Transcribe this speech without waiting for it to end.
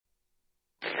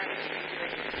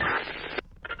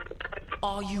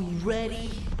Are you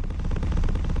ready?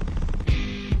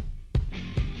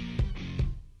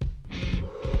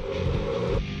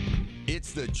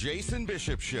 It's the Jason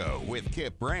Bishop Show with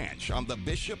Kipp Branch on the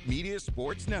Bishop Media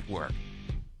Sports Network.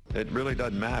 It really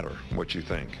doesn't matter what you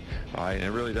think.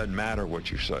 It really doesn't matter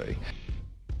what you say.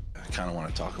 I kind of want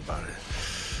to talk about it,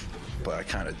 but I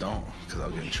kind of don't because I'll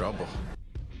get in trouble.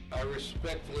 I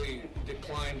respectfully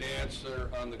decline to answer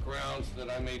on the grounds that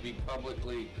I may be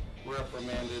publicly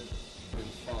reprimanded and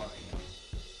fined.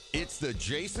 It's the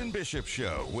Jason Bishop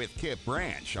Show with Kipp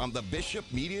Branch on the Bishop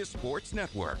Media Sports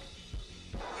Network.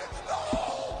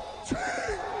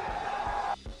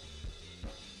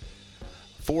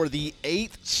 For the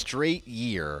 8th straight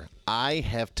year, I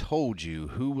have told you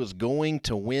who was going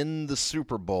to win the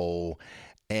Super Bowl,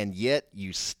 and yet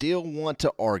you still want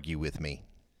to argue with me.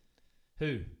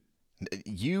 Who?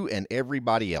 You and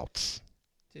everybody else.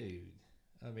 Dude,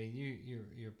 I mean,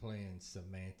 you're playing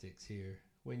semantics here.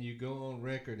 When you go on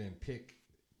record and pick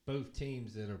both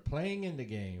teams that are playing in the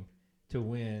game to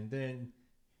win, then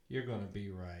you're going to be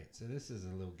right. So this is a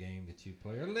little game that you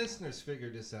play. Our listeners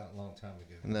figured this out a long time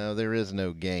ago. No, there is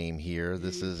no game here.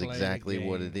 This is exactly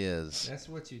what it is. That's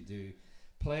what you do.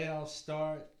 Playoffs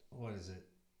start, what is it,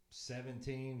 7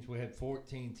 teams? We had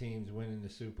 14 teams winning the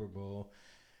Super Bowl.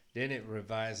 Then it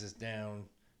revises down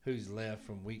who's left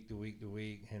from week to week to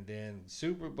week. And then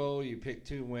Super Bowl, you pick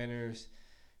 2 winners.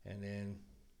 And then,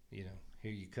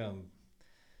 here you come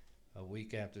a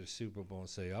week after the Super Bowl and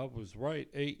say, I was right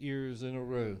 8 years in a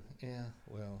row. Yeah,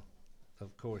 well,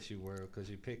 of course you were because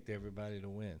you picked everybody to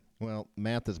win. Well,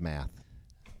 math is math.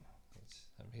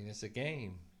 It's a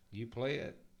game. You play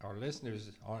it. Our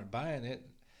listeners aren't buying it,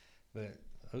 but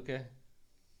okay.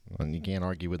 Well, you can't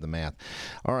argue with the math.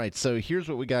 All right, so here's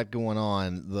what we got going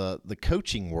on. The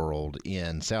coaching world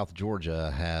in South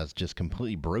Georgia has just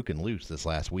completely broken loose this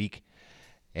last week,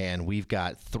 and we've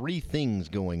got 3 things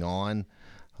going on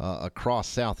across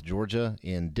South Georgia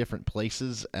in different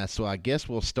places. So I guess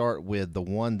we'll start with the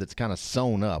one that's kind of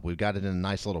sewn up. We've got it in a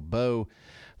nice little bow.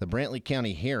 The Brantley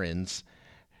County Herons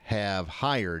have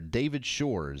hired David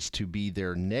Shores to be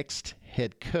their next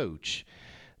head coach.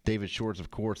 David Shores, of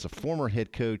course, a former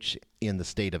head coach in the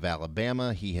state of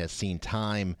Alabama. He has seen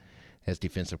time as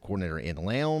defensive coordinator in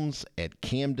Lowndes, at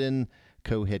Camden,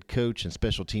 co-head coach and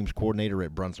special teams coordinator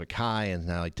at Brunswick High, and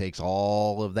now he takes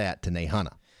all of that to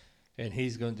Nahunta. And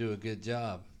he's going to do a good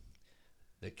job.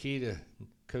 The key to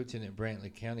coaching at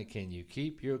Brantley County, can you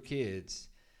keep your kids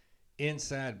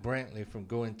inside Brantley from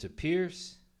going to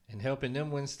Pierce and helping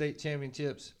them win state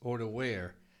championships, or to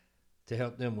where to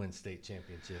help them win state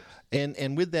championships?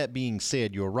 And with that being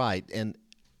said, you're right. And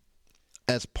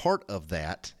as part of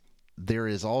that, there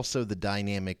is also the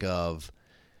dynamic of,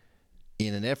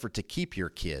 in an effort to keep your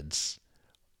kids,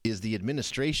 is the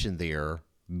administration there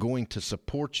going to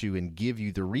support you and give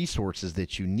you the resources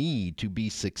that you need to be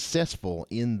successful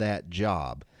in that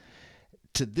job?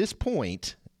 To this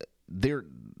point,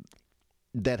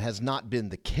 that has not been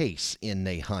the case in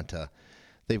Nahunta.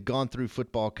 They've gone through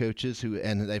football coaches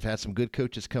and they've had some good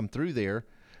coaches come through there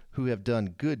who have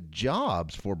done good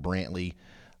jobs for Brantley,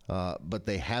 but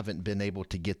they haven't been able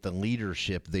to get the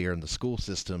leadership there in the school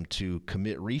system to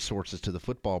commit resources to the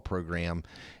football program,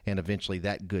 and eventually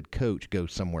that good coach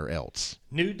goes somewhere else.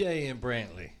 New day in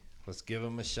Brantley. Let's give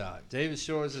him a shot. David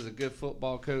Shores is a good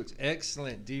football coach,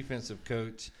 excellent defensive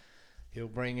coach. He'll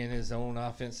bring in his own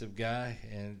offensive guy.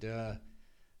 And,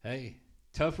 hey,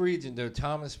 tough region, though.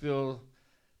 Thomasville,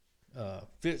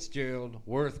 Fitzgerald,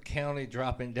 Worth County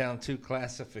dropping down 2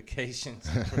 classifications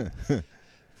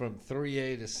from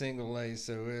 3A to single A.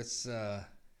 So it's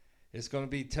going to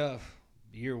be tough.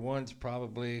 Year one's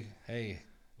probably, hey,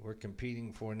 we're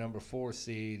competing for a number 4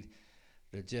 seed.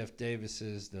 The Jeff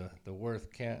Davises, the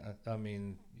Worth County,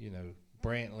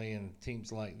 Brantley and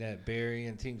teams like that, Berry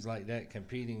and teams like that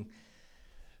competing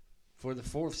for the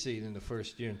 4th seed in the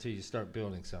first year until you start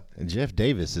building something. And Jeff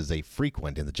Davis is a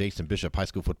frequent in the Jason Bishop High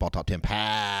School Football Top 10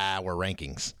 Power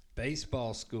Rankings.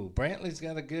 Baseball school. Brantley's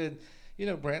got a good,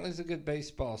 Brantley's a good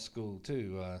baseball school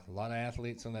too. A lot of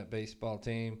athletes on that baseball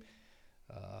team.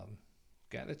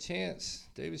 Got a chance.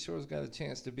 David Shores got a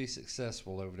chance to be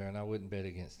successful over there, and I wouldn't bet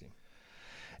against him.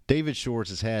 David Shores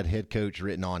has had head coach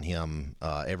written on him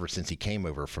ever since he came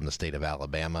over from the state of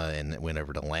Alabama and went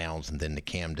over to Lowndes and then to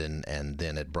Camden and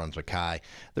then at Brunswick High.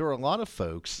 There were a lot of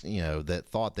folks, that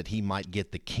thought that he might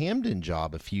get the Camden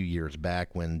job a few years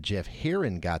back when Jeff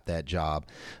Herron got that job.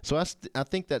 So I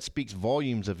think that speaks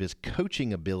volumes of his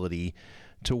coaching ability,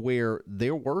 to where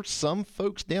there were some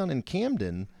folks down in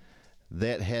Camden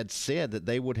that had said that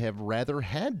they would have rather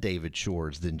had David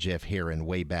Shores than Jeff Herron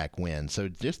way back when. So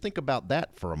just think about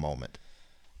that for a moment.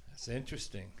 That's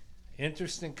interesting.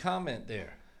 Interesting comment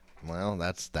there. Well,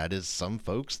 that is some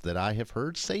folks that I have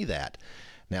heard say that.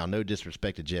 Now, no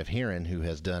disrespect to Jeff Herron, who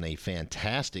has done a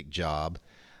fantastic job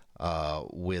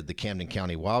with the Camden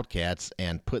County Wildcats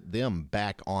and put them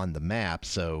back on the map.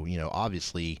 So,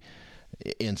 obviously,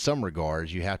 in some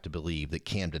regards, you have to believe that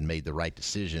Camden made the right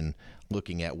decision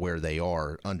looking at where they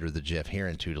are under the Jeff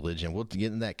Herron tutelage. And we'll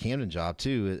get in that Camden job,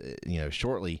 too,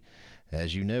 shortly.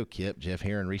 As you know, Kipp, Jeff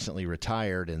Herron recently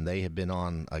retired, and they have been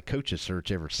on a coach's search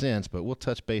ever since. But we'll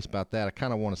touch base about that. I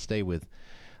kind of want to stay with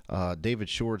David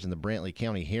Shores and the Brantley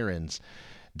County Herons.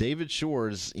 David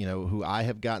Shores, who I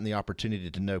have gotten the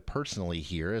opportunity to know personally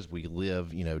here as we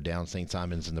live, down St.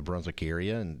 Simons in the Brunswick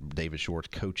area, and David Shores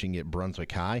coaching at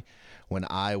Brunswick High. When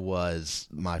I was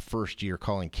my first year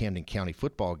calling Camden County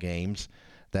football games,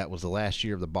 that was the last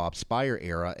year of the Bob Spire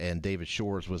era, and David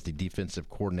Shores was the defensive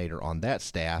coordinator on that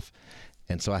staff.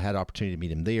 And so I had an opportunity to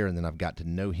meet him there, and then I've got to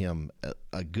know him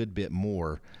a good bit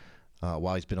more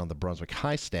while he's been on the Brunswick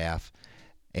High staff.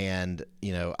 And,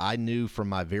 I knew from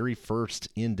my very first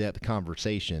in-depth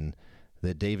conversation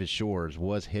that David Shores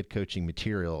was head coaching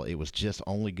material. It was just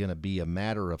only going to be a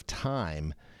matter of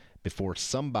time before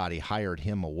somebody hired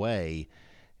him away.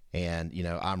 And,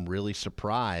 I'm really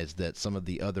surprised that some of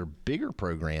the other bigger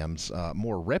programs,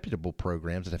 more reputable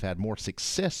programs that have had more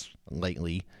success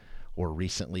lately or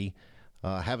recently,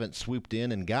 haven't swooped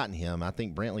in and gotten him. I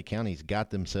think Brantley County's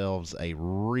got themselves a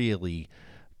really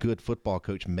good football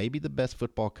coach, maybe the best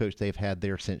football coach they've had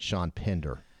there since Sean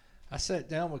Pender. I sat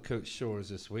down with Coach Shores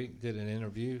this week, did an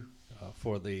interview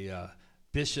for the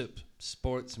Bishop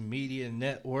Sports Media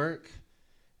Network,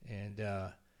 and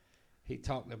he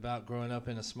talked about growing up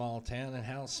in a small town and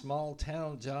how small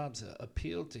town jobs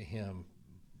appeal to him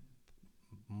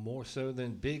more so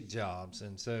than big jobs.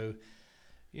 And so,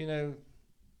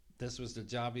 this was the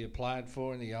job he applied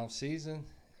for in the off season.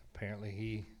 Apparently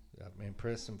he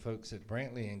impressed some folks at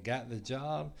Brantley and got the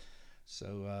job.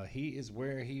 So he is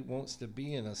where he wants to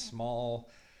be, in a small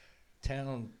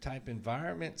town type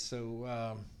environment.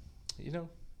 So,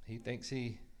 he thinks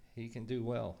he can do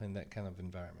well in that kind of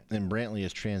environment. And Brantley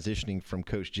is transitioning from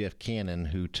Coach Jeff Cannon,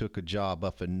 who took a job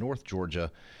up in North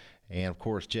Georgia. And, of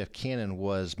course, Jeff Cannon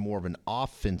was more of an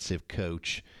offensive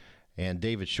coach, and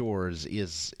David Shores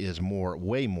is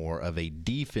way more of a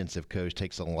defensive coach,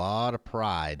 takes a lot of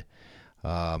pride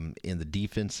in the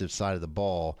defensive side of the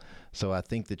ball. So I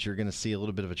think that you're going to see a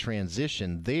little bit of a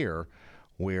transition there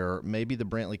where maybe the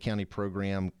Brantley County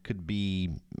program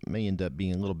may end up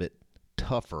being a little bit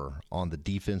tougher on the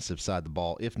defensive side of the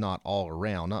ball, if not all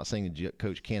around. Not saying that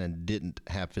Coach Cannon didn't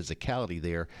have physicality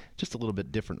there, just a little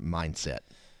bit different mindset.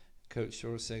 Coach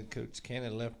Shores said Coach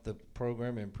Cannon left the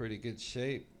program in pretty good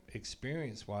shape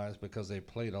experience-wise because they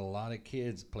played a lot of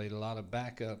kids, played a lot of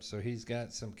backups. So he's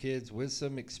got some kids with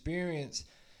some experience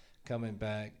coming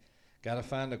back. Got to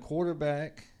find a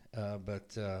quarterback,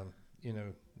 but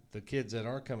the kids that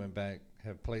are coming back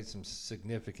have played some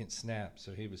significant snaps,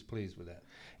 so he was pleased with that.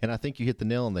 And I think you hit the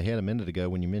nail on the head a minute ago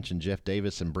when you mentioned Jeff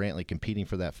Davis and Brantley competing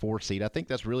for that 4 seed. I think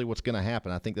that's really what's going to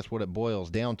happen. I think that's what it boils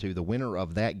down to. The winner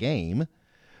of that game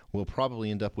will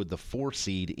probably end up with the 4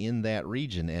 seed in that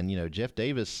region. And, Jeff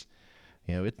Davis,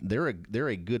 they're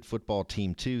a good football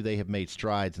team, too. They have made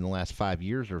strides in the last 5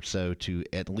 years or so to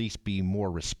at least be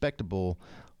more respectable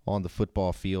on the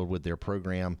football field with their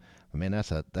program. I mean,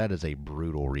 that is a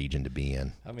brutal region to be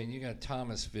in. I mean, you got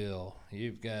Thomasville,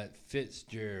 you've got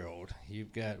Fitzgerald,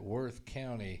 you've got Worth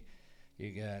County,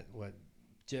 you got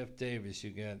Jeff Davis, you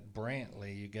got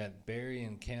Brantley, you got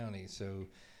Berrien County. So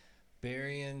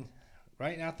Berrien,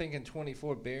 right now thinking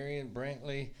 24, Berrien,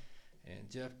 Brantley, and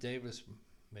Jeff Davis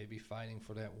may be fighting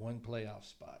for that one playoff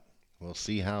spot. We'll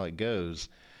see how it goes.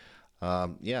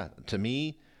 To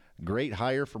me, great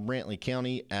hire for Brantley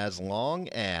County as long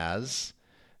as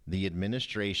the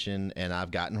administration, and I've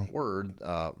gotten word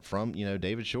from,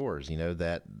 David Shores,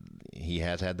 that he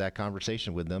has had that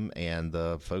conversation with them, and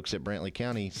the folks at Brantley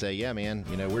County say, yeah, man,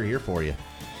 we're here for you.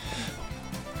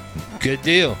 Good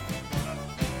deal.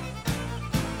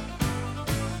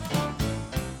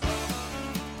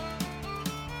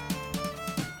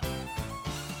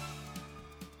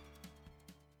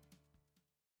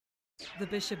 The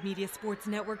Bishop Media Sports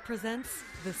Network presents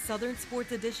the Southern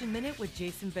Sports Edition Minute with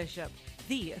Jason Bishop,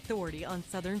 the authority on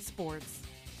Southern sports.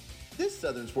 This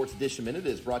Southern Sports Edition Minute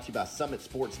is brought to you by Summit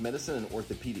Sports Medicine and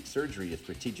Orthopedic Surgery, a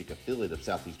strategic affiliate of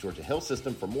Southeast Georgia Health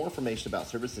System. For more information about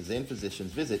services and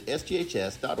physicians, visit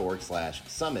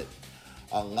sghs.org/summit.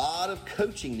 A lot of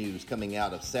coaching news coming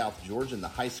out of South Georgia in the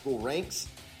high school ranks.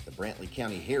 The Brantley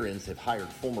County Herons have hired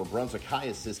former Brunswick High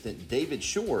assistant David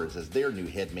Shores as their new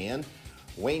head man.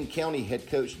 Wayne County head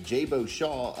coach Jabo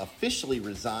Shaw officially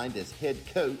resigned as head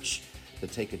coach to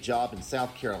take a job in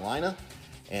South Carolina,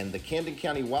 and the Camden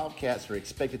County Wildcats are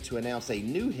expected to announce a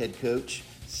new head coach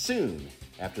soon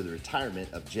after the retirement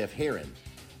of Jeff Herron.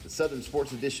 The Southern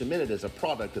Sports Edition Minute is a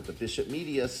product of the Bishop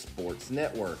Media Sports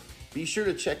Network. Be sure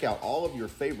to check out all of your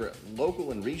favorite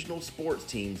local and regional sports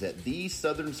teams at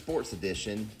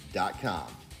thesouthernsportsedition.com.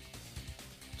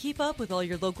 Keep up with all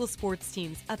your local sports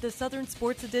teams at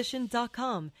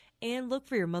thesouthernsportsedition.com and look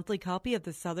for your monthly copy of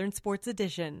the Southern Sports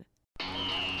Edition.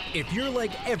 If you're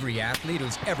like every athlete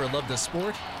who's ever loved a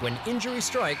sport, when injury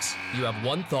strikes, you have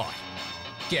one thought: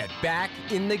 get back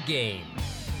in the game.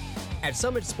 At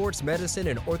Summit Sports Medicine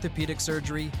and Orthopedic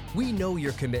Surgery, we know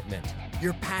your commitment,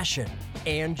 your passion,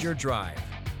 and your drive.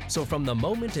 So from the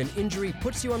moment an injury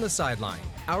puts you on the sideline,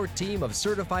 our team of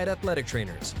certified athletic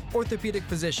trainers, orthopedic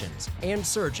physicians, and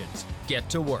surgeons get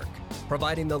to work,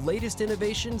 providing the latest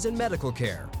innovations in medical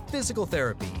care, physical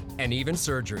therapy, and even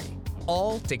surgery,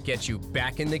 all to get you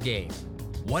back in the game.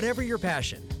 Whatever your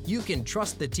passion, you can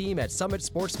trust the team at Summit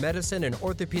Sports Medicine and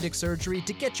Orthopedic Surgery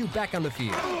to get you back on the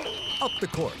field, up the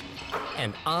court,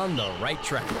 and on the right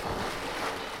track.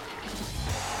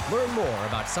 Learn more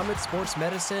about Summit Sports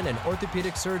Medicine and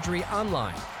Orthopedic Surgery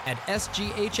online at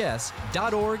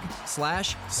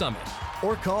sghs.org/summit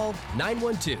or call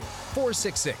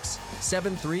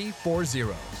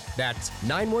 912-466-7340. That's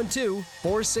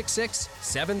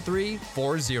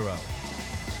 912-466-7340.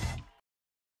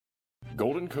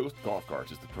 Golden Coast Golf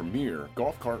Carts is the premier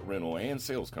golf cart rental and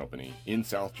sales company in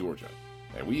South Georgia,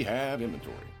 and we have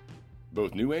inventory,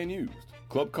 both new and used,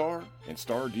 club car and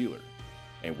star dealer,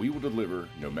 and we will deliver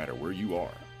no matter where you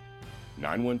are.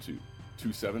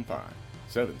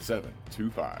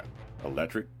 912-275-7725.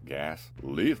 Electric, gas,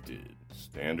 lifted,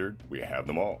 standard, we have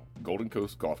them all. Golden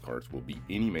Coast Golf Carts will beat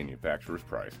any manufacturer's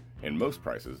price and most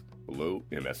prices below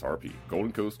MSRP.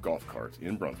 Golden Coast Golf Carts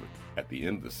in Brunswick at the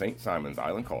end of the St. Simons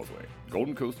Island Causeway.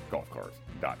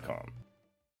 GoldenCoastGolfCarts.com.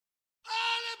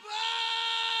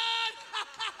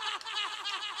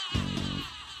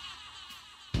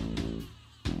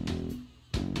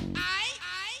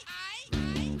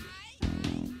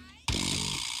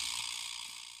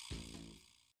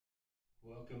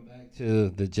 Welcome back to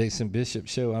the Jason Bishop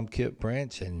Show. I'm Kipp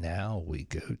Branch, and now we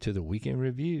go to the weekend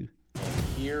review.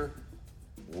 Here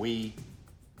we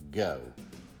go.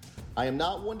 I am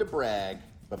not one to brag,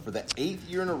 but for the 8th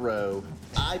year in a row,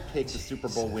 I picked the Super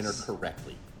Bowl winner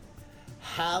correctly.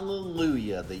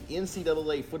 Hallelujah, the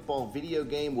NCAA football video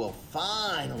game will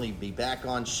finally be back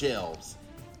on shelves.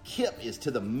 Kipp is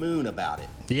to the moon about it.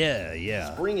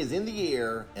 Yeah. Spring is in the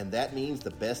air, and that means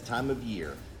the best time of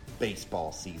year,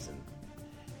 baseball season.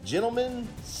 Gentlemen,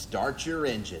 start your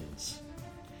engines.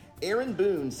 Aaron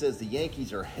Boone says the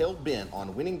Yankees are hell-bent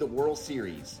on winning the World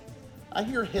Series. I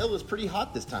hear hell is pretty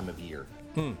hot this time of year.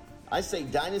 I say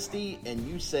dynasty, and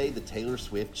you say the Taylor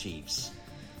Swift Chiefs.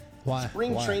 Why?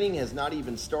 Spring training has not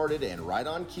even started, and right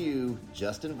on cue,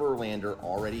 Justin Verlander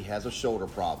already has a shoulder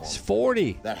problem. It's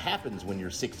 40. That happens when you're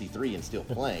 63 and still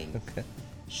playing. Okay.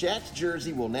 Shaq's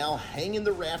jersey will now hang in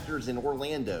the rafters in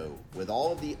Orlando with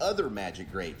all of the other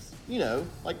Magic greats. You know,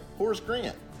 like Horace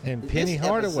Grant. And Penny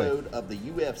Hardaway. In this episode of the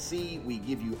UFC, we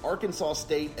give you Arkansas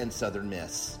State and Southern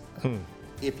Miss.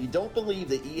 If you don't believe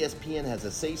that ESPN has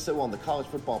a say-so on the college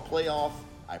football playoff,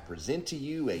 I present to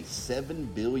you a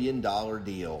 $7 billion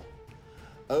deal.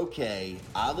 Okay,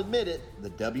 I'll admit it, the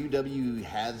WWE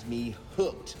has me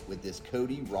hooked with this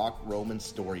Cody Rock Roman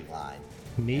storyline.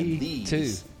 Me these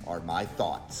too. Are my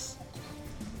thoughts.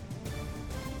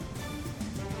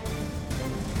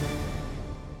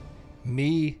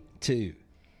 Me too.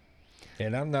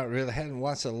 And I'm not really, hadn't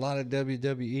watched a lot of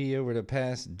WWE over the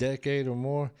past decade or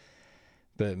more,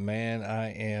 but man,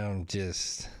 I am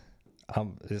just,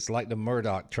 it's like the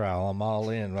Murdoch trial. I'm all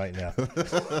in right now.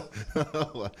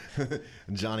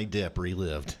 Johnny Depp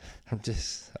relived.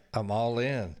 I'm all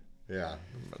in. Yeah.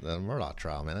 The Murdoch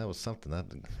trial, man, that was something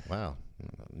wow.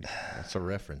 That's a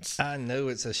reference. I know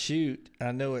it's a shoot.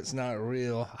 I know it's not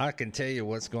real. I can tell you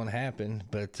what's going to happen,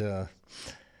 but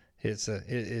it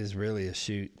is really a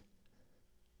shoot.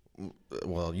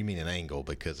 Well, you mean an angle,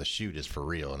 because a shoot is for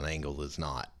real and an angle is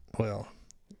not. Well,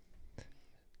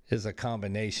 it's a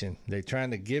combination. They're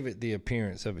trying to give it the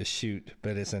appearance of a shoot,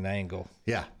 but it's an angle.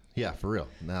 Yeah, for real.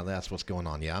 Now that's what's going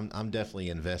on. Yeah, I'm definitely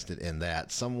invested in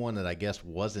that. Someone that I guess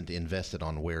wasn't invested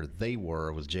on where they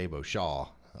were was Jabo Shaw.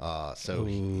 So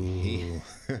he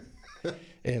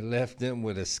it left them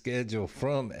with a schedule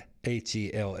from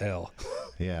HELL.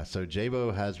 Yeah, so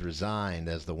Jabo has resigned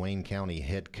as the Wayne County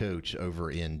head coach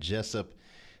over in Jessup.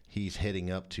 he's heading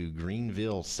up to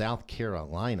Greenville, South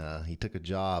Carolina. He took a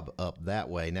job up that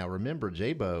way. Now, remember,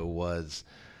 J-Bo was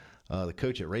the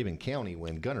coach at Rabun County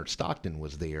when Gunnar Stockton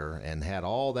was there and had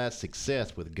all that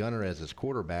success with Gunnar as his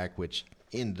quarterback, which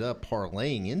ended up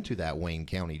parlaying into that Wayne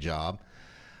County job.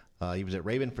 He was at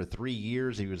Rabun for 3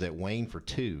 years. He was at Wayne for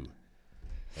 2.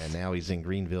 And now he's in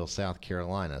Greenville, South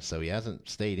Carolina. So he hasn't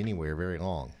stayed anywhere very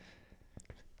long.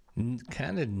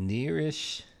 Kind of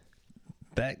nearish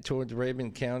back towards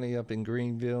Rabun County up in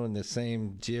Greenville in the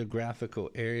same geographical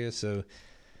area. So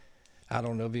I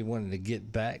don't know if he wanted to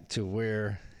get back to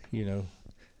where,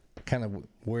 kind of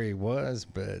where he was,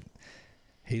 but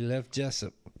he left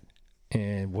Jessup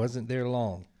and wasn't there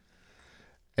long.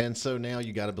 And so now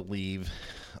you got to believe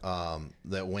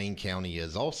that Wayne County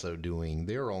is also doing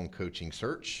their own coaching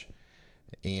search.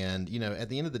 And, at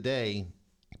the end of the day,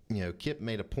 Kipp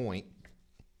made a point.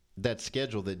 That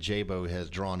schedule that J-Bo has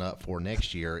drawn up for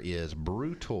next year is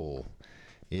brutal.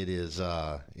 It is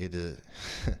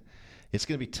it's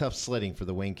going to be tough sledding for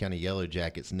the Wayne County Yellow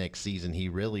Jackets next season. He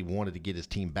really wanted to get his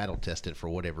team battle tested for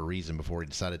whatever reason before he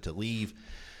decided to leave.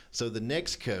 So the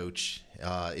next coach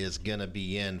is going to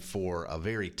be in for a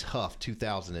very tough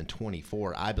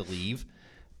 2024, I believe,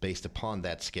 based upon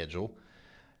that schedule.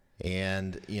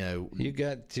 And, you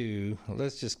got to,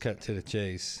 let's just cut to the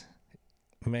chase.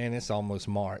 Man, it's almost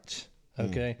March,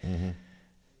 okay? Mm-hmm.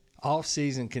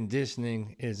 Off-season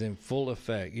conditioning is in full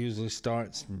effect. Usually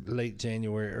starts late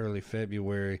January, early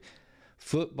February.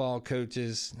 Football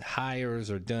coaches,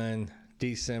 hires are done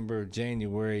December,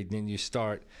 January. Then you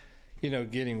start,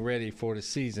 getting ready for the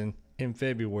season in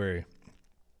February.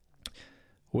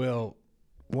 Well,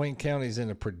 Wayne County's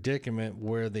in a predicament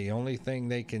where the only thing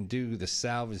they can do to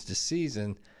salvage the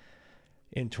season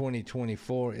in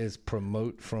 2024 is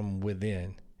promote from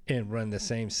within and run the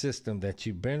same system that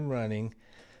you've been running,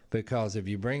 because if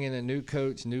you bring in a new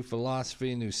coach, new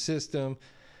philosophy, new system,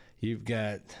 you've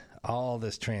got all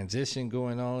this transition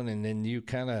going on, and then you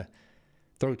kind of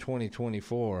throw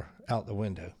 2024 out the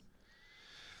window.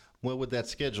 Well, with that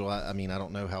schedule, I mean, I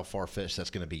don't know how far-fetched that's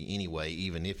going to be anyway,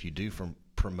 even if you do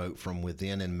promote from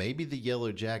within, and maybe the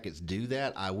Yellow Jackets do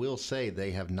that. I will say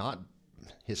they have not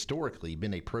historically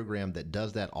been a program that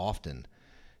does that often.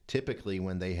 Typically,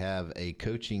 when they have a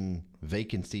coaching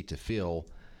vacancy to fill,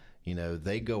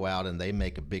 they go out and they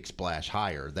make a big splash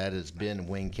hire. That has been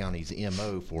Wayne County's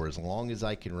MO for as long as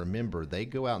I can remember. They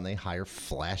go out and they hire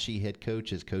flashy head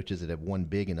coaches that have won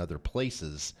big in other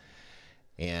places.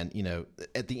 And,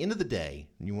 at the end of the day,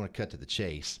 you want to cut to the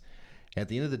chase, at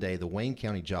the end of the day, the Wayne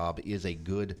County job is a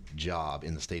good job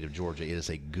in the state of Georgia. It is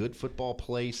a good football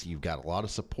place. You've got a lot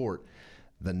of support.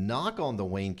 The knock on the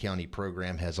Wayne County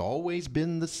program has always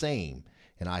been the same,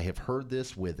 and I have heard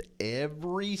this with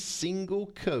every single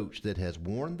coach that has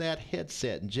worn that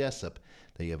headset in Jessup.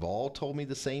 They have all told me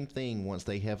the same thing once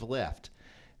they have left.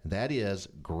 That is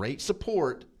great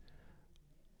support,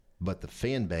 but the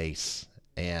fan base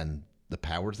and the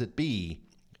powers that be,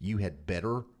 you had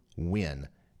better win,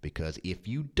 because if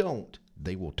you don't,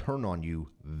 they will turn on you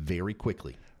very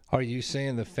quickly. Are you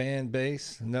saying the fan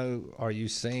base? No. Are you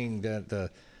saying that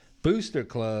the booster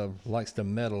club likes to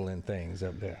meddle in things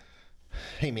up there?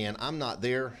 Hey, man, I'm not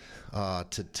there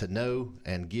to know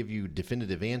and give you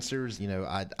definitive answers.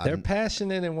 They're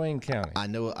passionate in Wayne County. I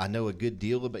know a good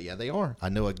deal about. Yeah, they are. I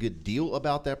know a good deal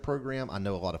about that program. I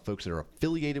know a lot of folks that are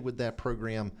affiliated with that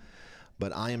program,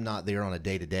 but I am not there on a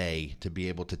day-to-day to be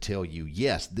able to tell you,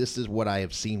 yes, this is what I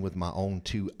have seen with my own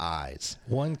 2 eyes.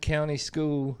 One county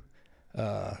school.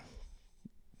 A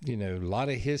lot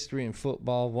of history in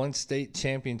football, won state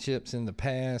championships in the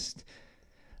past,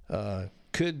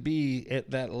 could be at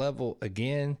that level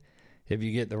again if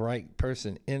you get the right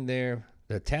person in there.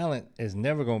 The talent is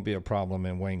never going to be a problem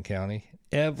in Wayne County,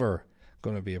 ever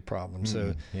going to be a problem.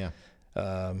 So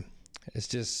it's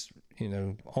just,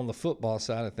 on the football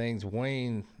side of things,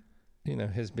 Wayne,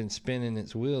 has been spinning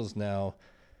its wheels now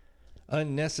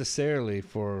unnecessarily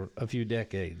for a few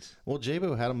decades. Well,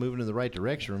 J-Bo had them moving in the right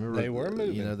direction. Remember, they were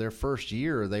moving. Their first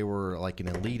year they were like an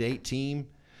Elite 8 team,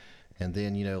 and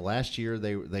then last year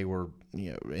they were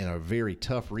in a very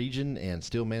tough region and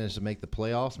still managed to make the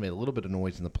playoffs. Made a little bit of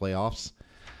noise in the playoffs.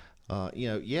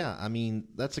 I mean,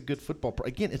 that's a good football.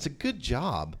 Again, it's a good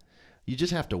job. You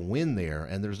just have to win there,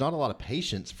 and there's not a lot of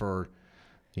patience for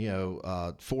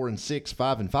 4-6,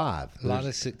 5-5. A lot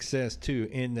of success, too,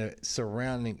 in the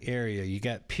surrounding area. You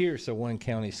got Pierce, a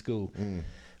one-county school,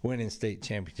 winning state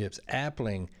championships.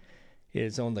 Appling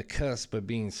is on the cusp of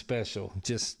being special,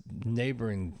 just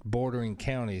neighboring, bordering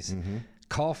counties.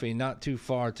 Coffee, not too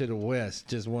far to the west,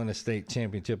 just won a state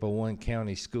championship, a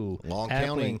one-county school. Long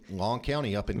County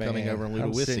up and coming over in Ludowici.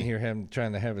 I'm sitting here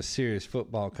trying to have a serious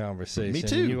football conversation. Me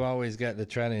too. You always got to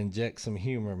try to inject some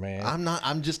humor, man.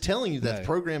 I'm just telling you that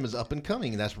program is up and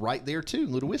coming. That's right there, too,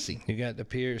 Ludowici. You got the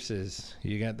Pierces.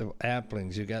 You got the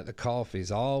Applings. You got the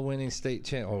Coffees, all winning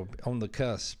state or on the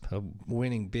cusp of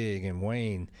winning big. And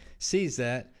Wayne sees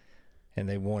that, and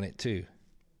they want it, too.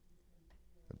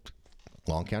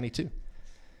 Long County, too.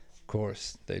 Of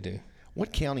course, they do.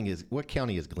 What county is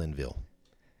Glenville?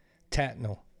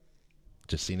 Tatnall.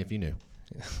 Just seeing if you knew.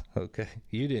 Okay.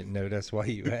 You didn't know. That's why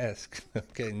you asked.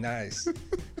 Okay, nice.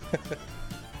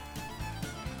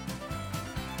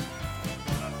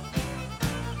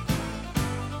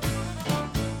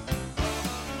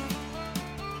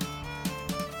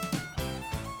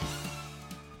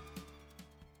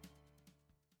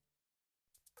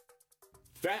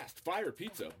 Fast Fire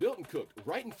Pizza, built and cooked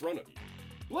right in front of you.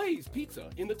 Blaze Pizza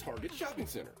in the Target Shopping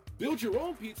Center. Build your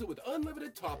own pizza with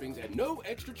unlimited toppings at no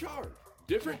extra charge.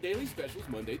 Different daily specials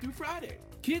Monday through Friday.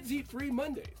 Kids eat free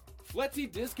Mondays. Flexi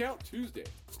discount Tuesday.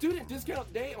 Student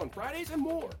discount day on Fridays and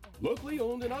more. Locally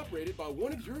owned and operated by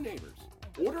one of your neighbors.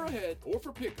 Order ahead or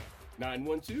for pickup.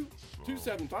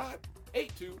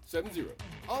 912-275-8270.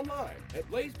 Online at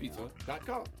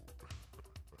blazepizza.com.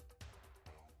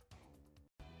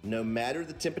 No matter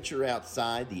the temperature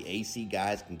outside, the AC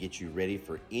Guys can get you ready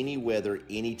for any weather,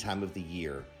 any time of the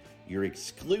year. Your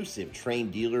exclusive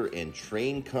Trane dealer and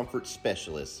Trane comfort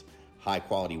specialists. High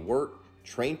quality work,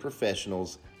 trained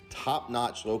professionals,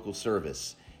 top-notch local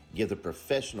service. Give the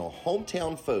professional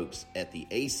hometown folks at the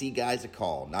AC Guys a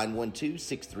call,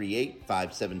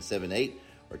 912-638-5778,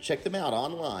 or check them out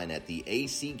online at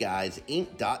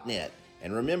theacguysinc.net.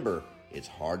 And remember, it's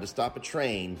hard to stop a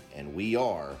train, and we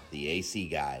are the AC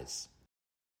Guys.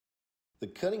 The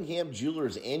Cunningham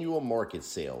Jewelers Annual Market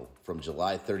Sale from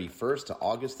July 31st to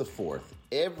August the 4th.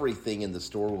 Everything in the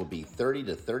store will be 30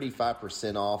 to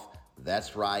 35% off.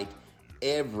 That's right,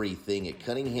 everything at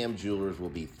Cunningham Jewelers will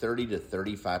be 30 to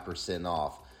 35%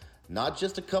 off. Not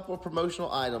just a couple of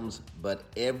promotional items, but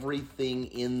everything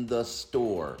in the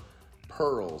store.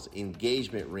 Pearls,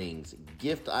 engagement rings,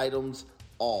 gift items,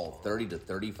 all 30 to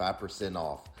 35%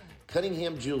 off.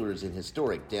 Cunningham Jewelers in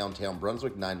historic downtown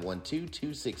Brunswick,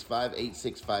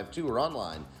 912-265-8652 or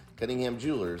online,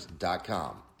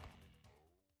 cunninghamjewelers.com.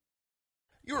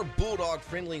 Your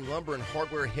Bulldog-friendly lumber and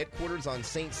hardware headquarters on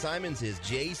St. Simons is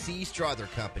J.C. Strother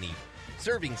Company.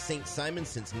 Serving St. Simons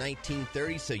since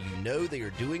 1930, so you know they are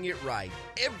doing it right.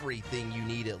 Everything you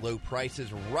need at low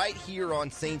prices right here on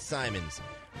St. Simons.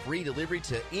 Free delivery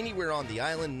to anywhere on the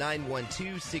island,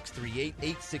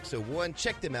 912-638-8601.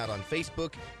 Check them out on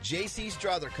Facebook, J.C.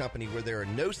 Strother Company, where there are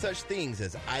no such things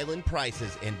as island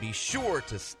prices. And be sure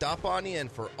to stop on in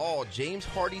for all James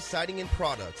Hardy siding and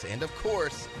products. And, of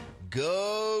course,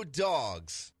 go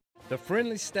Dogs! The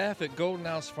friendly staff at Golden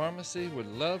House Pharmacy would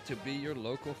love to be your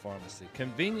local pharmacy.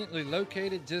 Conveniently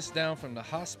located just down from the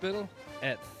hospital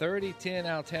at 3010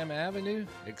 Altama Avenue,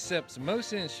 accepts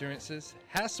most insurances,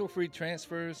 hassle-free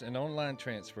transfers, and online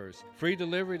transfers. Free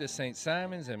delivery to St.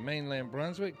 Simons and mainland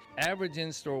Brunswick. Average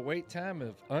in-store wait time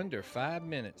of under 5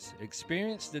 minutes.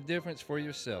 Experience the difference for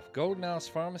yourself.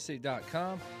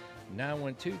 GoldenHousePharmacy.com,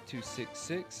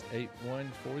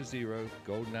 912-266-8140,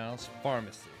 Golden House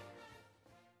Pharmacy.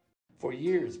 For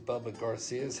years, Bubba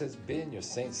Garcia's has been your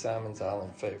St. Simons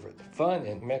Island favorite. Fun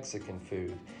and Mexican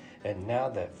food. And now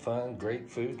that fun, great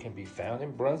food can be found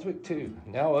in Brunswick too.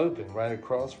 Now open right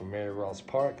across from Mary Ross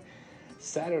Park.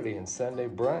 Saturday and Sunday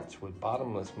brunch with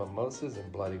bottomless mimosas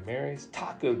and Bloody Marys,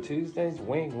 Taco Tuesdays,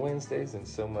 Wing Wednesdays, and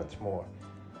so much more.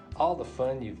 All the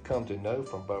fun you've come to know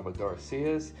from Bubba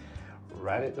Garcia's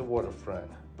right at the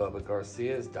waterfront.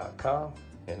 BubbaGarcias.com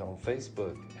and on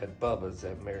Facebook at Bubba's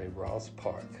at Mary Ross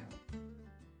Park.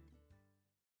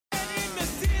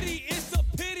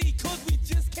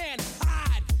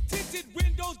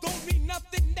 Don't mean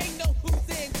nothing, they know who's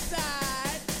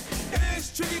inside.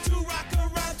 It's tricky to rock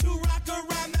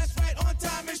around, that's right, on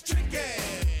time it's tricky.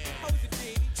 How is it,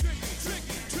 G? Tricky.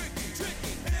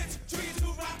 It's tricky to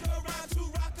rock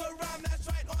around, that's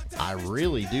right, on time. I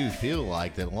really do feel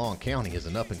like that Long County is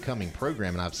an up-and-coming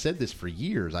program, and I've said this for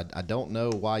years. I don't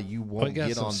know why you won't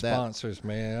get on that. Sponsors,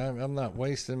 man. I'm not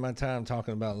wasting my time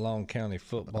talking about Long County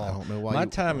football. I don't know why. My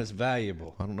time is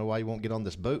valuable. I don't know why you won't get on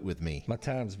this boat with me. My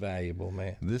time's valuable,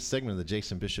 man. This segment of the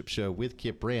Jason Bishop Show with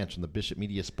Kipp Branch on the Bishop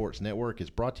Media Sports Network is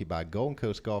brought to you by Golden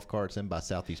Coast Golf Carts and by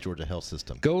Southeast Georgia Health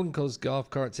System. Golden Coast Golf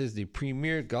Carts is the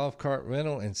premier golf cart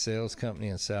rental and sales company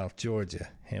in South Georgia.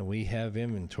 and we have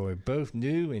inventory, both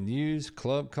new and used,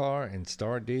 Club Car and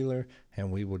Star Dealer,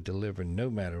 and we will deliver no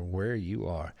matter where you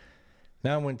are.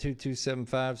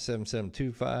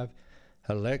 912-275-7725.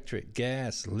 Electric,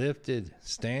 gas, lifted,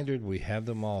 standard, we have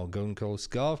them all. Golden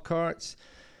Coast Golf Carts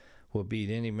will beat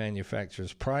any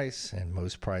manufacturer's price and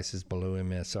most prices below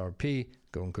MSRP.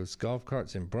 Golden Coast Golf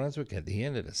Carts in Brunswick at the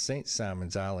end of the St.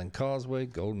 Simons Island Causeway,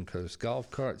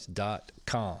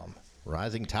 goldencoastgolfcarts.com.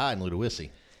 Rising tide in Ludowici.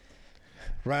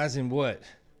 Rising what?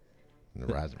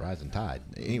 Rising tide.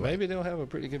 Anyway. Maybe they'll have a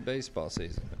pretty good baseball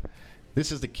season.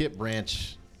 This is the Kipp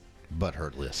Branch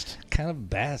butthurt list. Kind of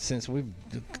bad since we've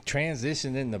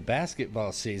transitioned in the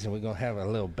basketball season. We're going to have a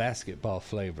little basketball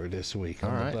flavor this week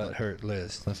on the butthurt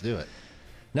list. Let's do it.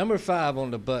 Number 5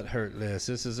 on the butthurt list.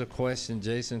 This is a question,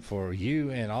 Jason, for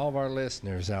you and all of our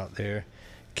listeners out there.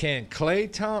 Can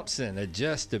Klay Thompson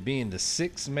adjust to being the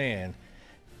sixth man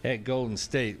at Golden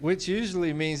State, which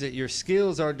usually means that your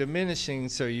skills are diminishing,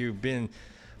 so you've been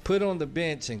put on the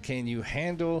bench, and can your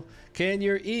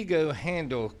ego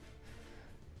handle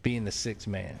being the sixth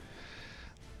man?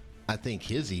 I think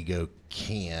his ego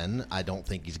can. I don't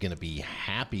think he's going to be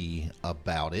happy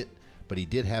about it, but he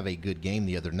did have a good game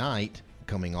the other night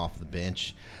coming off the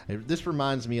bench. This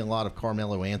reminds me a lot of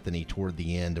Carmelo Anthony toward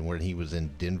the end, and when he was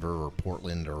in Denver or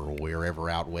Portland or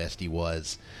wherever out west he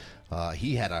was.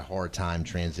 He had a hard time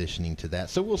transitioning to that.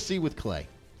 So we'll see with Klay.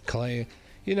 Klay,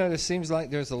 it seems like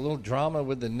there's a little drama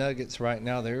with the Nuggets right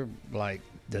now. They're like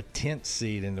the 10th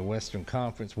seed in the Western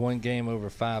Conference, one game over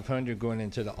 500 going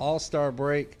into the All-Star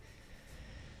break.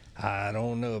 I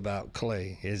don't know about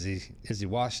Klay. Is he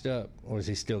washed up, or is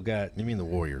he still got? You mean the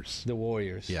Warriors? The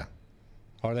Warriors. Yeah.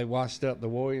 Are they washed up, the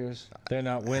Warriors? They're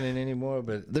not winning anymore,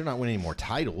 but they're not winning any more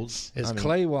titles. Is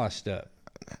Klay washed up?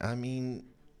 I mean,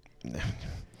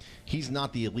 he's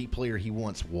not the elite player he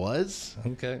once was.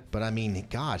 Okay. But I mean,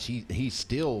 gosh, he's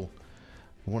still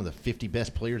one of the 50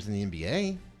 best players in the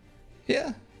NBA.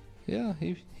 Yeah,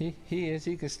 he is.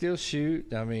 He can still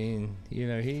shoot. I mean,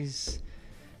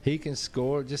 he can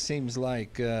score. It just seems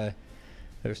like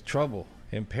there's trouble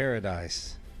in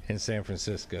paradise in San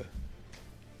Francisco.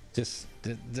 Just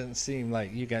doesn't seem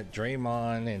like you got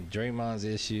Draymond and Draymond's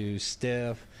issues,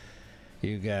 Steph.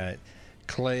 You got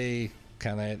Klay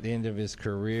kind of at the end of his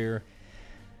career.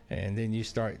 And then you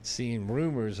start seeing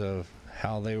rumors of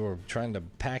how they were trying to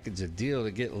package a deal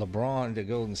to get LeBron to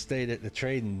Golden State at the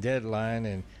trading deadline,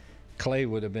 and Klay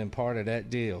would have been part of that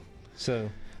deal. So,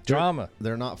 drama.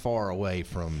 They're not far away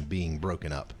from being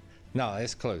broken up. No,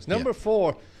 it's close. Number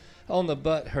 4 on the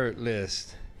butthurt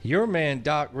list. Your man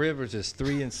Doc Rivers is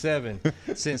 3-7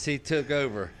 since he took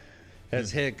over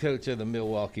as head coach of the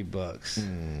Milwaukee Bucks.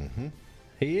 Mm-hmm.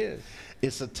 He is.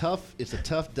 It's a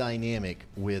tough dynamic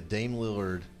with Dame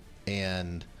Lillard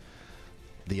and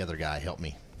the other guy. Help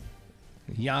me.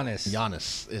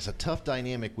 Giannis. It's a tough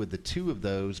dynamic with the two of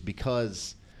those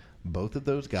because both of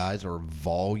those guys are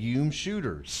volume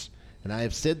shooters. And I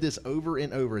have said this over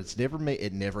and over.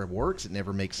 It never works. It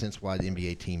never makes sense why the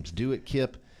NBA teams do it,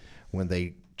 Kipp. When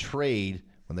they trade,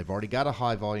 when they've already got a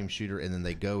high-volume shooter and then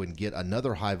they go and get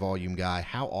another high-volume guy,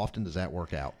 how often does that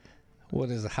work out? What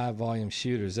is a high-volume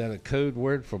shooter? Is that a code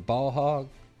word for ball hog?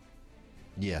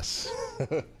 Yes.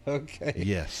 Okay.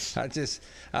 Yes. I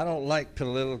don't like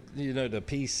political, the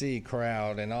PC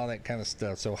crowd and all that kind of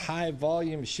stuff. So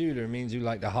high-volume shooter means you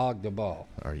like to hog the ball.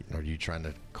 Are you trying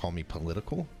to call me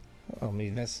political? I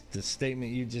mean, that's the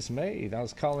statement you just made. I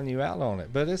was calling you out on it.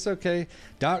 But it's okay.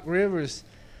 Doc Rivers,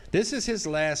 this is his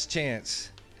last chance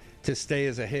to stay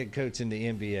as a head coach in the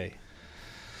NBA.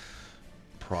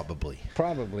 Probably.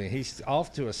 He's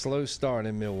off to a slow start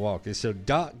in Milwaukee. So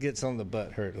Doc gets on the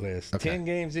butthurt list. Okay. 10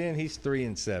 games in, he's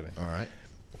 3-7. All right.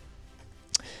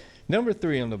 Number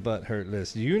 3 on the butthurt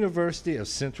list, University of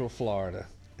Central Florida.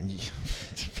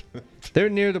 They're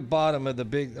near the bottom of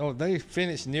they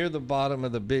finished near the bottom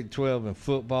of the Big 12 in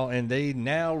football, and they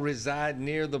now reside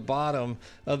near the bottom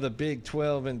of the Big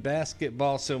 12 in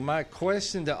basketball. So my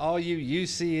question to all you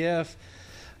UCF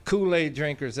Kool-Aid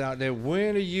drinkers out there,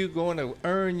 when are you going to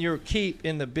earn your keep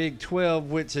in the Big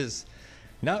 12, which is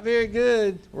not very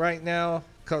good right now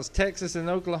because Texas and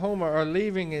Oklahoma are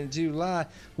leaving in July.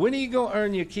 When are you going to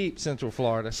earn your keep, Central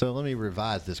Florida? So let me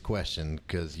revise this question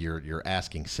because you're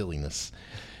asking silliness.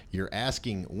 You're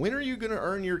asking, when are you going to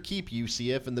earn your keep,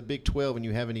 UCF, in the Big 12, and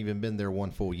you haven't even been there one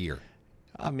full year?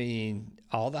 I mean,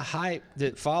 all the hype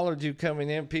that followed you coming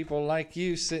in, people like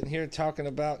you sitting here talking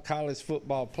about college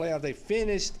football playoff, they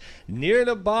finished near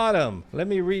the bottom. Let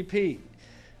me repeat,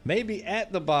 maybe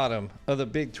at the bottom of the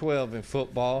Big 12 in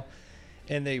football.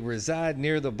 and they reside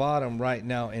near the bottom right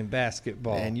now in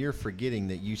basketball. And you're forgetting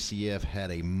that UCF had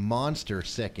a monster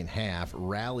second half,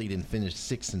 rallied and finished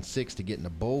 6-6 to get in a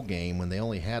bowl game when they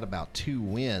only had about 2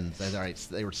 wins.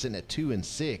 They were sitting at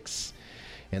 2-6,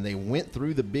 and they went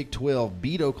through the Big 12,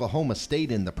 beat Oklahoma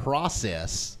State in the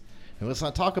process. And let's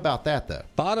not talk about that, though.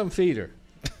 Bottom feeder.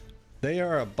 They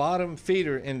are a bottom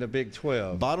feeder in the Big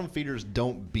 12. Bottom feeders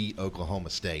don't beat Oklahoma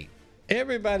State.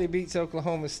 Everybody beats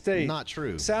Oklahoma State. Not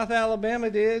true. South Alabama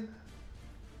did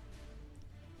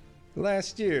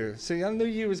last year. See, I knew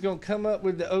you was going to come up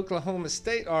with the Oklahoma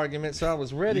State argument, so I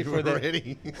was ready for that.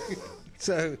 Ready.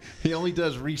 So he only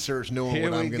does research knowing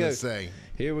what I'm going to say.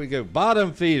 Here we go.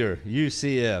 Bottom feeder,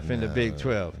 UCF in the Big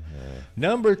 12.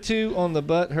 Number 2 on the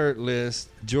butthurt list,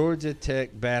 Georgia Tech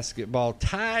basketball,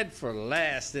 tied for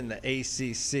last in the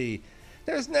ACC.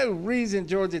 There's no reason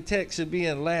Georgia Tech should be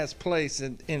in last place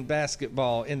in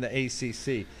basketball in the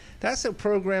ACC. That's a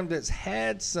program that's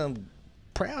had some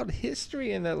proud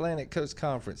history in the Atlantic Coast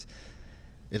Conference.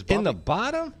 In the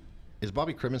bottom? Is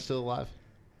Bobby Crimmins still alive?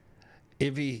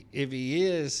 If he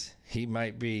is, he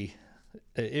might be.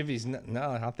 If he's not,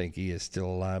 no, I think he is still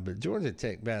alive. But Georgia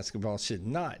Tech basketball should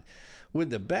not. With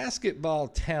the basketball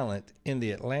talent in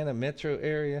the Atlanta metro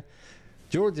area,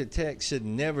 Georgia Tech should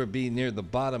never be near the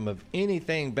bottom of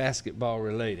anything basketball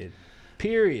related.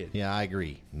 Period. Yeah, I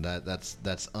agree.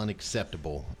 That's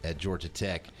unacceptable at Georgia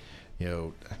Tech. You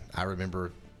know, I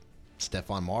remember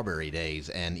Stephon Marbury days,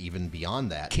 and even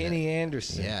beyond that, Kenny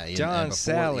Anderson, yeah, John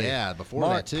Sally, before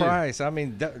Mark that too. Price. I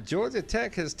mean, Georgia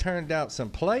Tech has turned out some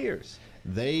players.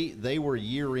 They were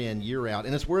year in, year out,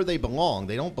 and it's where they belong.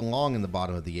 They don't belong in the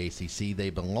bottom of the ACC.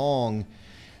 They belong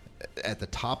at the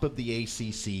top of the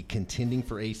ACC, contending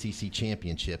for ACC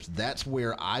championships. That's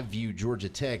where I view Georgia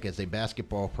Tech as a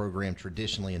basketball program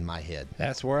traditionally in my head.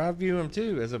 That's where I view them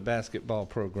too, as a basketball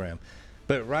program.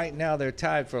 But right now they're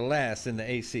tied for last in the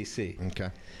ACC.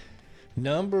 Okay.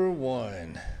 Number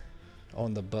 1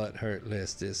 on the butthurt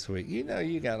list this week. You know,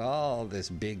 you got all this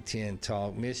Big Ten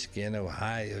talk, Michigan,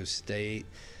 Ohio State,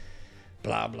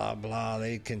 blah, blah, blah.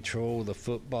 They control the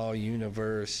football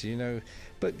universe, you know.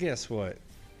 But guess what?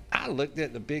 I looked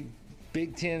at the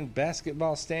Big Ten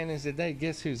basketball standings today.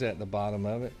 Guess who's at the bottom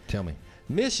of it? Tell me.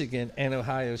 Michigan and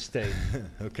Ohio State.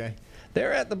 Okay.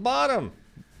 They're at the bottom.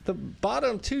 The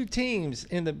bottom 2 teams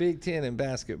in the Big Ten in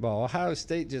basketball. Ohio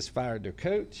State just fired their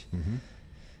coach. Mm-hmm.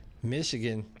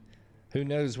 Michigan, who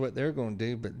knows what they're going to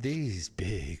do, but these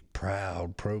big,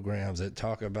 proud programs that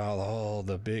talk about, oh,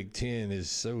 the Big Ten is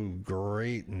so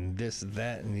great and this,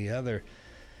 that, and the other.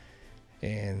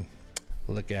 And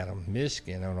look at them,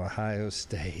 Michigan and Ohio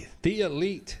State. The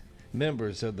elite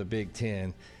members of the Big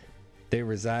Ten, they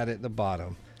reside at the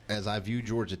bottom. As I view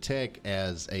Georgia Tech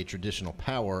as a traditional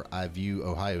power, I view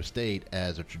Ohio State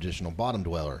as a traditional bottom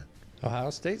dweller. Ohio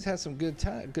State's had some good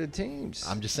teams.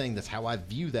 I'm just saying that's how I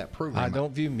view that program. I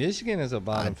don't view Michigan as a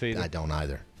bottom feeder. I don't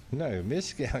either. No,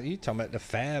 Michigan, you talking about the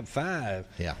Fab Five.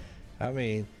 Yeah. I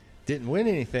mean, didn't win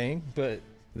anything, but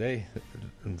they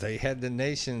had the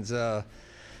nation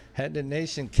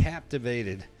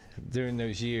captivated during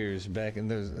those years back in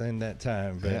that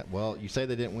time. But yeah, well, you say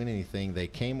they didn't win anything. They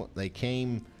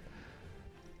came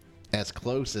as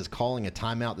close as calling a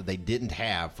timeout that they didn't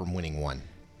have from winning one.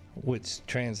 Which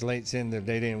translates into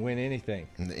they didn't win anything.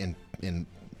 In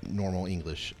normal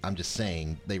English, I'm just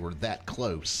saying they were that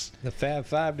close. The Fab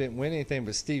Five didn't win anything,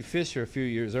 but Steve Fisher a few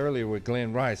years earlier with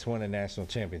Glenn Rice won a national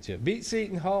championship. Beat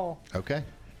Seton Hall. Okay.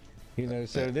 You know,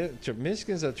 so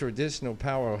Michigan's a traditional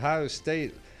power. Ohio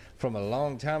State from a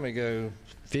long time ago,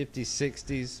 50s,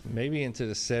 60s, maybe into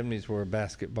the 70s were a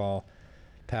basketball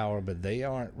power, but they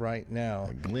aren't right now.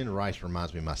 Glenn Rice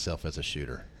reminds me of myself as a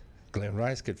shooter. Glenn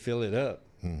Rice could fill it up.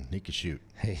 He could shoot.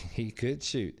 He could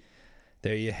shoot.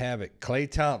 There you have it. Klay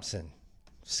Thompson.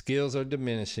 Skills are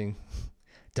diminishing.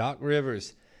 Doc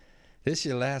Rivers. This is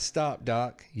your last stop,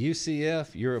 Doc. UCF,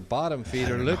 you're a bottom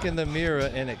feeder. Look in the mirror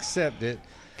and accept it.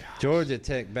 Gosh. Georgia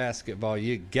Tech basketball,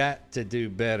 you got to do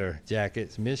better,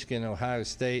 Jackets. Michigan, Ohio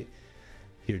State,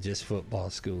 you're just football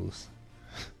schools.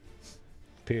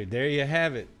 Period. There you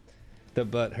have it. The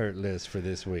butthurt list for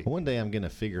this week. One day I'm going to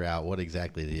figure out what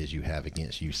exactly it is you have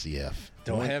against UCF.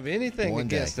 Don't have anything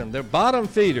against them. They're bottom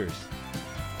feeders.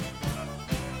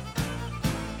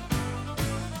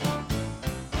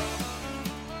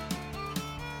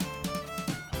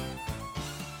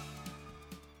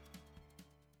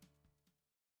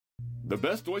 The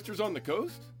best oysters on the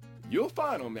coast? You'll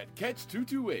find them at Catch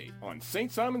 228 on St.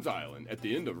 Simon's Island at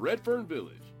the end of Redfern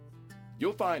Village.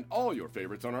 You'll find all your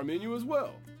favorites on our menu as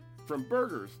well. From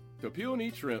burgers to peel and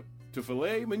eat shrimp to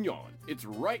filet mignon, it's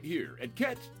right here at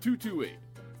Catch 228.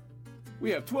 We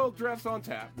have 12 drafts on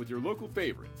tap with your local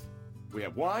favorites. We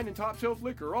have wine and top shelf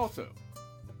liquor also.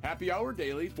 Happy hour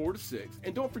daily 4 to 6,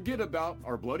 and don't forget about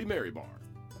our Bloody Mary bar.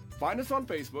 Find us on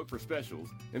Facebook for specials,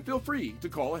 and feel free to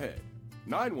call ahead.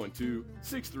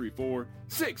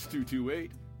 912-634-6228,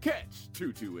 catch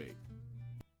 228.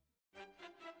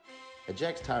 At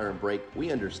Jack's Tire and Brake,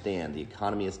 we understand the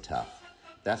economy is tough.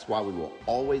 That's why we will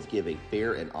always give a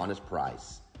fair and honest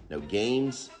price. No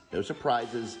games, no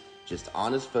surprises, just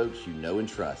honest folks you know and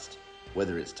trust.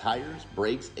 Whether it's tires,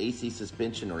 brakes, AC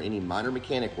suspension, or any minor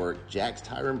mechanic work, Jack's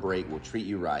Tire and Brake will treat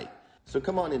you right. So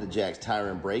come on into Jack's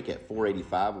Tire and Brake at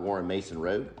 485 Warren Mason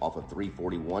Road off of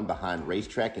 341 behind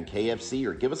Racetrack and KFC,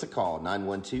 or give us a call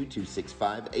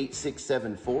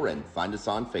 912-265-8674 and find us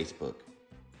on Facebook.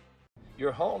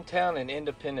 Your hometown and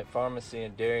independent pharmacy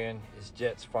in Darien is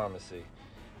Jets Pharmacy.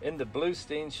 In the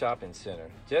Bluestein Shopping Center,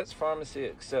 Jets Pharmacy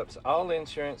accepts all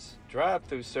insurance,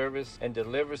 drive-through service, and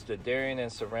delivers to Darien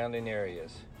and surrounding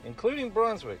areas, including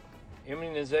Brunswick,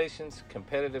 immunizations,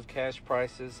 competitive cash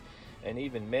prices, and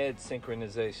even med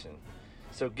synchronization.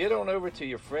 So get on over to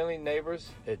your friendly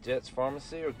neighbors at Jets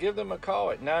Pharmacy or give them a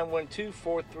call at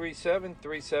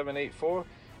 912-437-3784.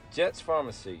 Jets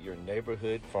Pharmacy, your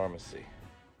neighborhood pharmacy.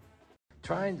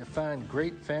 Trying to find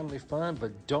great family fun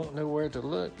but don't know where to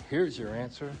look? Here's your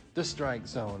answer. The Strike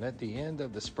Zone at the end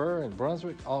of the Spur in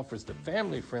Brunswick offers the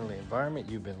family-friendly environment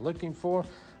you've been looking for.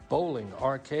 Bowling,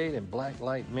 arcade, and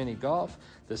blacklight mini golf.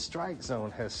 The Strike Zone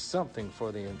has something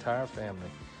for the entire family.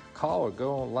 Call or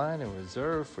go online and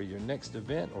reserve for your next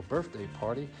event or birthday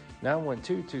party.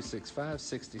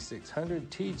 912-265-6600,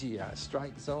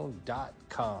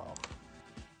 TGIStrikeZone.com.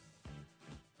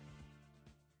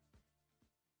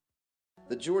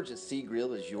 The Georgia Sea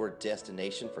Grill is your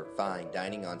destination for fine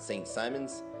dining on St.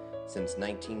 Simons. Since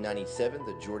 1997,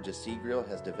 the Georgia Sea Grill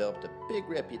has developed a big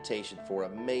reputation for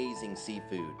amazing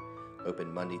seafood.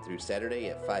 Open Monday through Saturday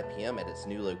at 5 p.m. at its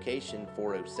new location,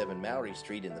 407 Mallory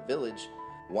Street in the Village.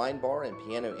 Wine bar and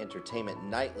piano entertainment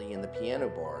nightly in the piano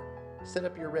bar. Set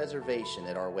up your reservation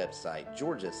at our website,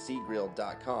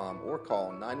 georgiaseagrill.com, or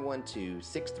call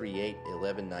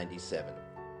 912-638-1197.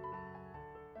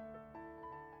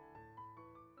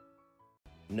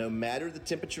 No matter the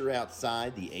temperature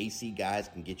outside, the AC guys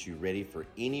can get you ready for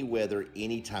any weather,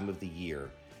 any time of the year.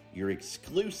 Your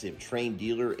exclusive Trane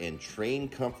dealer and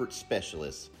Trane comfort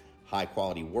specialists. High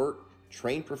quality work,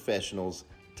 trained professionals,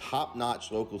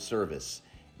 top-notch local service.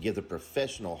 Give the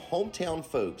professional hometown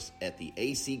folks at the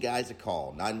AC Guys a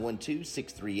call,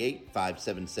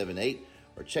 912-638-5778,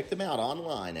 or check them out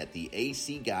online at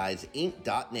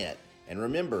theacguysinc.net. And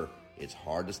remember, it's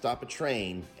hard to stop a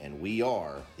train, and we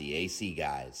are the AC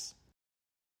Guys.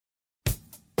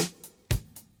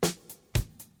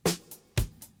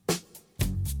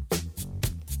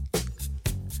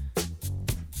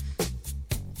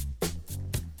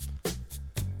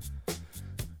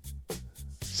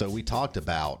 So we talked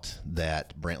about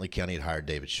that Brantley County had hired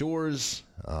David Shores,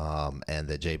 and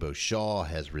that J-Bo Shaw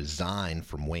has resigned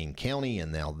from Wayne County,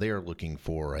 and now they're looking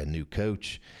for a new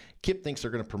coach. Kipp thinks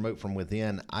they're going to promote from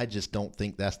within. I just don't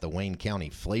think that's the Wayne County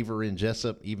flavor in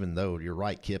Jessup, even though you're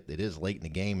right, Kipp, it is late in the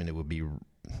game, and it would be,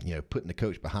 putting the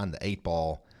coach behind the 8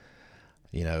 ball.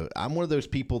 I'm one of those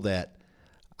people that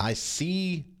I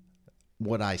see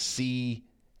what I see,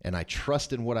 and I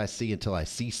trust in what I see until I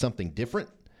see something different.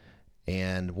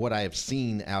 And what I have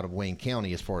seen out of Wayne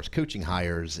County as far as coaching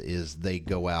hires is they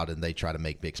go out and they try to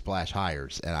make big splash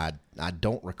hires. And I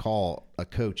don't recall a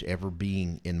coach ever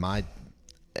being in my,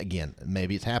 again,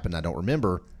 maybe it's happened, I don't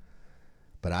remember,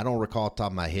 but I don't recall off the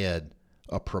top of my head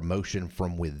a promotion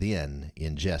from within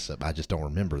in Jessup. I just don't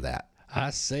remember that. I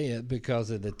say it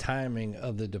because of the timing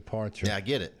of the departure. Yeah, I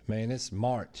get it. Man, it's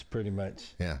March pretty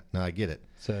much. Yeah, no, I get it.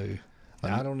 So,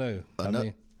 I don't know.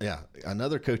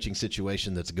 Another coaching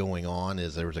situation that's going on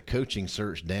is there was a coaching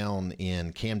search down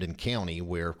in Camden County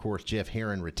where, of course, Jeff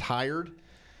Herron retired.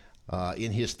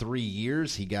 In his 3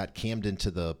 years, he got Camden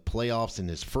to the playoffs in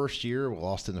his first year,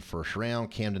 lost in the first round,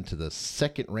 Camden to the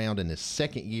second round in his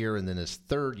second year, and then his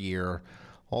third year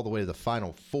all the way to the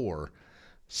Final Four.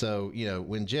 So,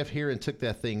 when Jeff Herron took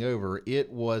that thing over,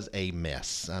 it was a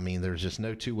mess. I mean, there's just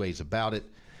no two ways about it.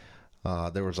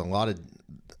 There was a lot of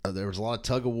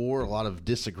tug of war, a lot of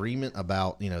disagreement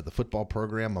about the football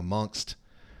program amongst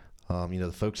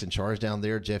the folks in charge down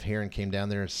there. Jeff Herron came down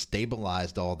there and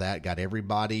stabilized all that, got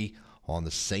everybody on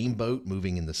the same boat,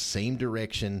 moving in the same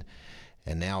direction.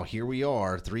 And now here we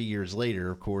are 3 years later.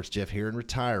 Of course, Jeff Herron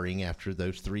retiring after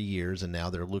those 3 years, and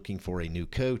now they're looking for a new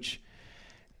coach.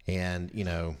 And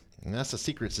that's a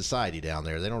secret society down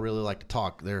there. They don't really like to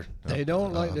talk. They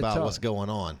don't like to about what's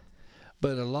going on.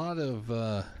 But a lot of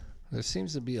There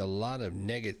seems to be a lot of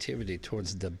negativity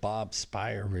towards the Bob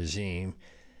Spire regime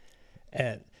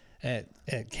at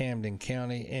Camden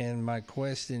County, and my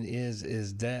question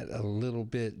is that a little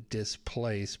bit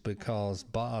displaced because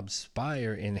Bob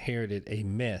Spire inherited a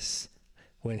mess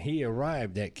when he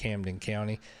arrived at Camden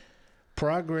County?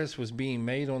 Progress was being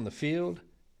made on the field,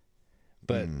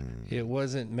 but it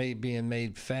wasn't being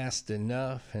made fast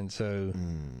enough, and so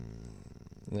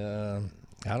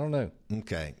I don't know.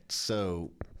 Okay,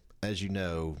 so as you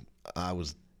know, I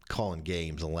was calling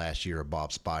games the last year of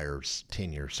Bob Spire's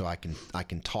tenure, so I can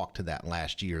talk to that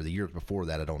last year. The years before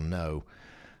that, I don't know,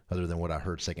 other than what I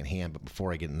heard secondhand. But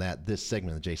before I get in that, this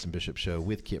segment of the Jason Bishop Show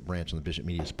with Kipp Branch on the Bishop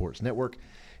Media Sports Network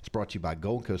is brought to you by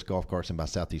Gold Coast Golf Carts and by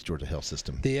Southeast Georgia Health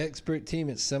System. The expert team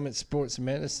at Summit Sports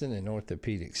Medicine and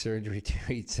Orthopedic Surgery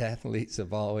treats athletes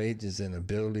of all ages and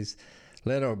abilities.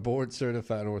 Let our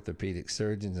board-certified orthopedic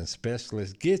surgeons and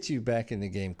specialists get you back in the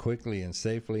game quickly and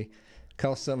safely.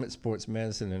 Call Summit Sports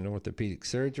Medicine and Orthopedic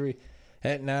Surgery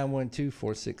at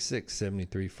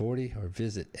 912-466-7340 or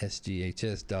visit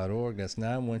sghs.org. That's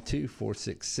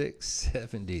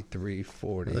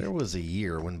 912-466-7340. There was a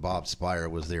year when Bob Spire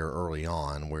was there early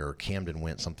on where Camden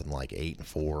went something like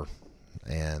 8-4,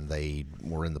 and they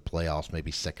were in the playoffs,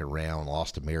 maybe second round,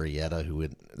 lost to Marietta, who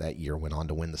that year went on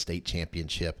to win the state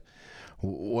championship.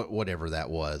 Whatever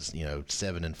that was,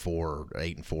 7-4 or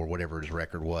 8-4, whatever his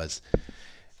record was.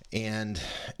 And,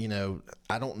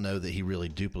 I don't know that he really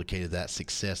duplicated that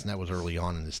success, and that was early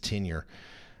on in his tenure.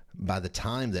 By the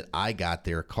time that I got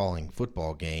there calling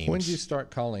football games. When did you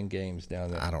start calling games down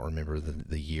there? I don't remember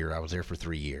the year. I was there for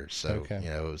 3 years. So, okay.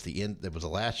 It was the end. It was the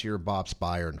last year of Bob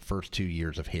Spire and the first 2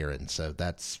 years of Heron. So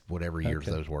that's whatever years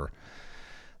those were.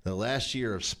 The last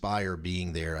year of Spire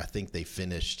being there, I think they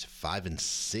finished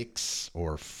 5-6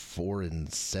 or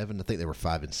 4-7. I think they were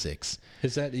 5-6.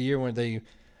 Is that the year when they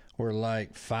were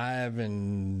like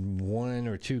 5-1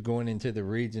 or 2 going into the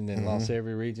region and lost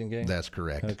every region game? That's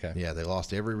correct. Okay. Yeah, they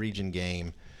lost every region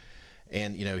game.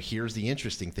 And, here's the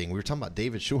interesting thing. We were talking about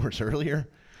David Shores earlier.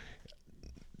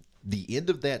 The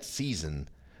end of that season,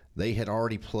 they had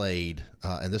already played,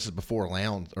 and this is before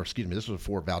this was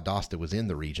before Valdosta was in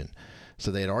the region. So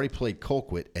they had already played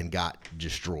Colquitt and got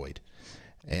destroyed.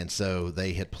 And so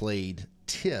they had played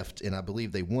Tift, and I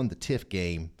believe they won the Tift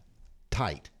game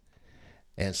tight.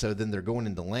 And so then they're going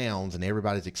into Lowndes, and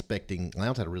everybody's expecting –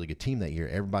 Lowndes had a really good team that year.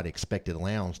 Everybody expected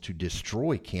Lowndes to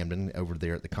destroy Camden over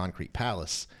there at the Concrete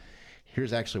Palace.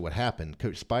 Here's actually what happened.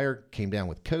 Coach Spire came down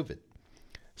with COVID.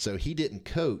 So he didn't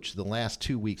coach the last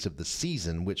 2 weeks of the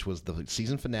season, which was the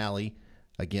season finale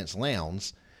against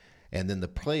Lowndes, and then the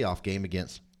playoff game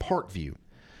against Parkview.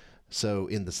 So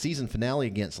in the season finale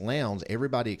against Lowndes,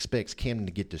 everybody expects Camden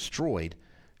to get destroyed.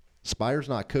 Spire's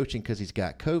not coaching because he's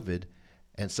got COVID,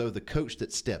 and so the coach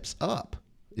that steps up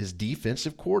is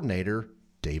defensive coordinator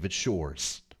David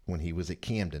Shores when he was at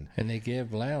Camden. And they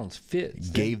gave Lowndes fits.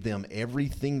 Gave them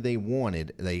everything they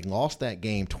wanted. They lost that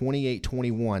game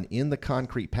 28-21 in the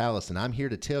Concrete Palace, and I'm here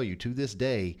to tell you to this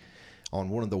day, on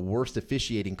one of the worst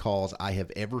officiating calls I have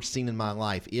ever seen in my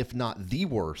life, if not the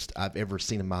worst I've ever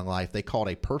seen in my life. They called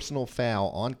a personal foul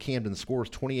on Camden. The score is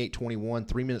 28-21,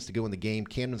 3 minutes to go in the game.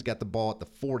 Camden's got the ball at the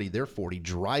 40, their 40,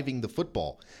 driving the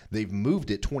football. They've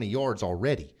moved it 20 yards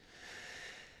already.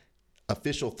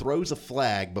 Official throws a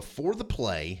flag before the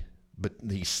play, but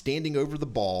he's standing over the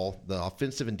ball. The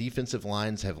offensive and defensive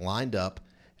lines have lined up,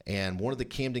 and one of the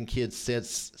Camden kids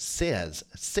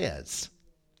says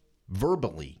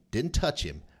verbally, didn't touch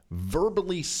him,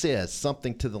 verbally says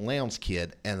something to the Lowndes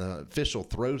kid, and the official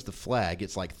throws the flag.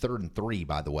 It's like 3rd and 3,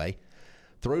 by the way.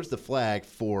 Throws the flag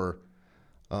for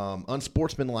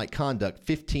unsportsmanlike conduct,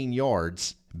 15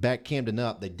 yards, back Camden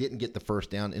up. They didn't get the first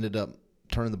down, ended up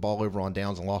turning the ball over on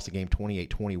downs and lost the game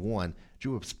 28-21.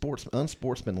 Drew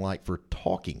unsportsmanlike for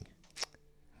talking.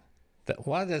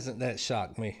 Why doesn't that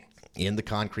shock me? In the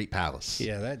Concrete Palace.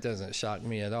 Yeah, that doesn't shock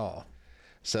me at all.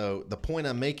 So the point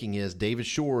I'm making is David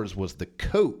Shores was the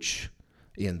coach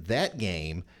in that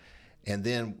game, and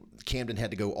then Camden had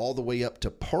to go all the way up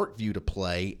to Parkview to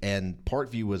play, and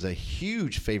Parkview was a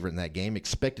huge favorite in that game,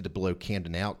 expected to blow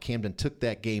Camden out. Camden took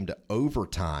that game to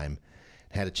overtime,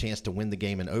 had a chance to win the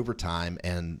game in overtime,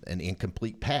 and an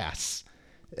incomplete pass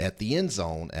at the end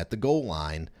zone at the goal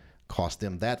line cost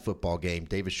them that football game.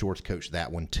 David Shores coached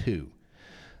that one too.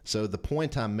 So the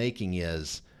point I'm making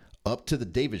is, up to the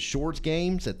David Shores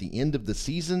games at the end of the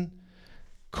season,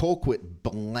 Colquitt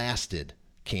blasted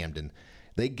Camden.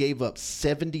 They gave up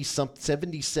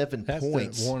 77 That's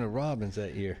points. the Warner Robins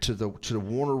that year. To the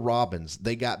Warner Robins.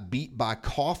 They got beat by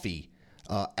Coffee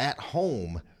at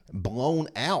home blown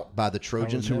out by the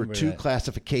Trojans, who were two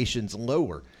classifications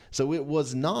lower. So it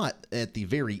was not at the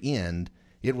very end.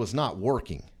 It was not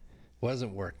working.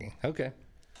 Wasn't working. Okay.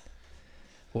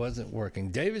 Wasn't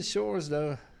working. David Shores,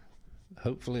 though,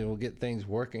 hopefully will get things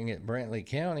working at Brantley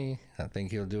County. I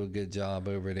think he'll do a good job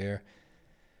over there.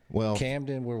 Well,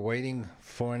 Camden, we're waiting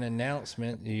for an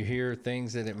announcement. You hear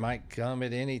things that it might come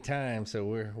at any time, so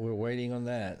we're waiting on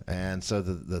that. And so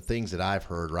the things that I've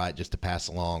heard, right, just to pass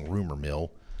along rumor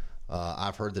mill,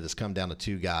 I've heard that it's come down to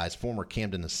two guys: former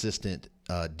Camden assistant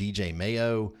DJ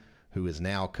Mayo, who is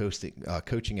now coaching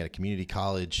at a community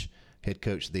college, head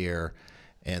coach there,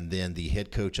 and then the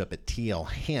head coach up at TL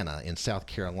Hanna in South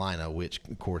Carolina, which,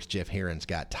 of course, Jeff Herron's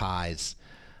got ties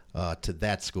to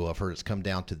that school. I've heard it's come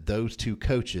down to those two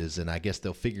coaches, and I guess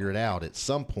they'll figure it out at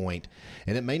some point,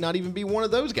 and it may not even be one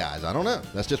of those guys. I don't know.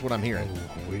 That's just what I'm hearing.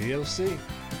 We'll see.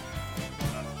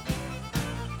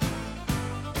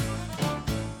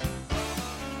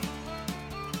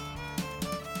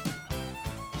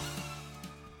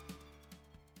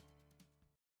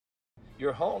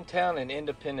 Your hometown and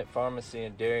independent pharmacy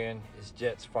in Darien is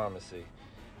Jets Pharmacy.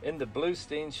 In the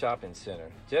Bluestein Shopping Center,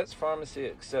 Jets Pharmacy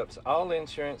accepts all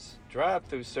insurance,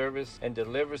 drive-through service, and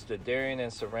delivers to Darien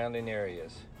and surrounding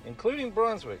areas, including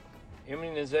Brunswick,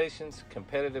 immunizations,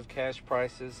 competitive cash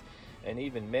prices, and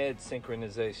even med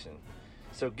synchronization.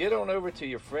 So get on over to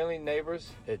your friendly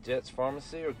neighbors at Jets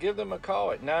Pharmacy or give them a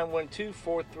call at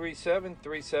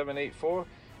 912-437-3784.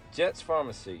 Jets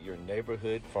Pharmacy, your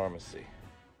neighborhood pharmacy.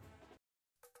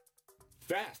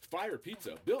 Fast Fire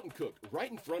Pizza, built and cooked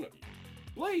right in front of you.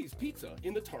 Blaze Pizza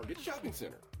in the Target Shopping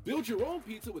Center. Build your own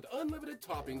pizza with unlimited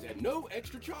toppings at no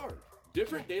extra charge.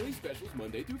 Different daily specials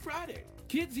Monday through Friday.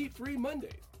 Kids eat free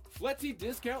Mondays. Flexi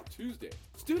discount Tuesday.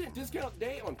 Student discount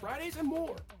day on Fridays and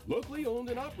more. Locally owned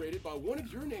and operated by one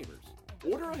of your neighbors.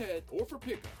 Order ahead or for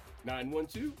pickup.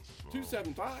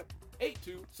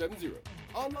 912-275-8270.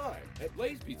 Online at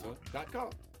blazepizza.com.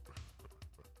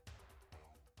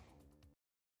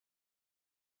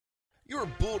 Your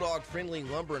Bulldog-friendly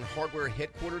lumber and hardware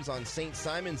headquarters on St.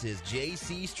 Simons is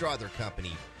J.C. Strother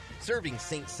Company. Serving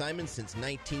St. Simons since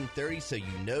 1930, so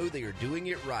you know they are doing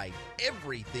it right.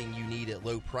 Everything you need at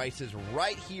low prices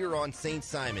right here on St.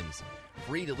 Simons.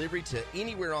 Free delivery to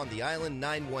anywhere on the island,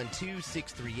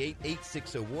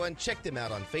 912-638-8601. Check them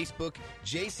out on Facebook,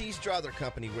 J.C. Strother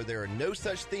Company, where there are no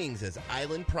such things as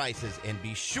island prices. And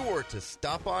be sure to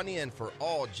stop on in for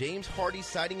all James Hardy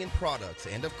siding and products.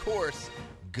 And, of course,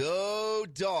 go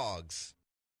Dogs!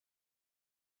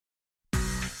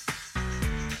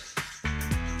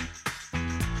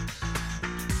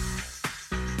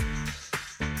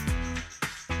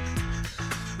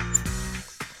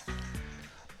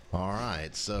 All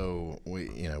right, so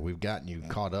we've gotten you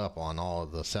caught up on all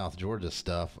of the South Georgia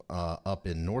stuff. Up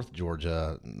in North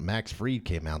Georgia, Max Fried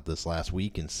came out this last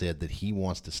week and said that he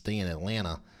wants to stay in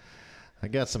Atlanta. I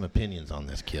got some opinions on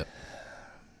this, Kipp.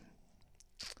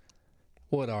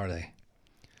 What are they?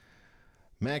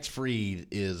 Max Fried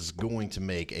is going to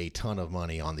make a ton of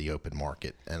money on the open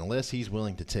market. And unless he's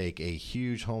willing to take a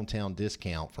huge hometown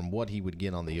discount from what he would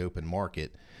get on the open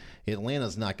market,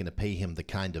 Atlanta's not going to pay him the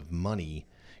kind of money.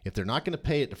 If they're not going to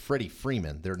pay it to Freddie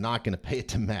Freeman, they're not going to pay it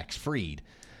to Max Fried.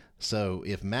 So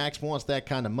if Max wants that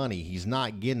kind of money, he's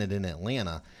not getting it in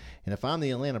Atlanta. And if I'm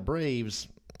the Atlanta Braves,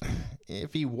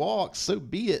 if he walks, so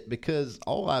be it, because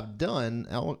all I've done,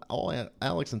 all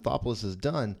Alex Anthopoulos has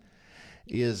done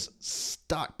is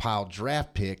stockpile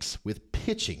draft picks with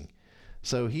pitching.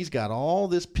 So he's got all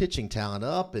this pitching talent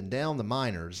up and down the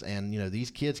minors, and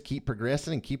these kids keep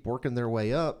progressing and keep working their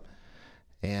way up.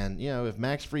 And if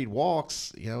Max Fried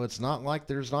walks, it's not like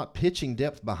there's not pitching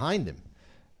depth behind him.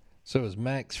 So is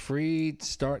Max Fried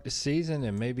start the season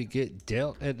and maybe get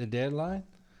dealt at the deadline?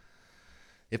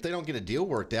 If they don't get a deal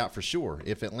worked out, for sure.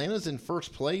 If Atlanta's in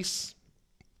first place,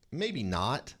 maybe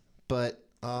not. But,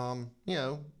 I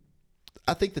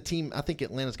think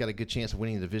Atlanta's got a good chance of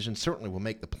winning the division. Certainly will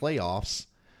make the playoffs.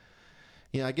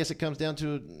 I guess it comes down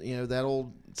to, that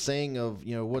old saying of,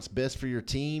 what's best for your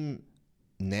team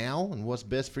now and what's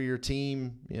best for your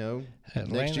team,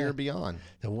 Atlanta, next year or beyond.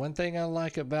 The one thing I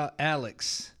like about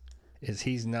Alex is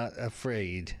he's not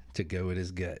afraid to go with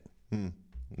his gut.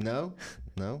 No,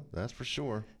 that's for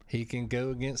sure. He can go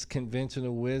against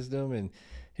conventional wisdom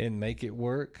and make it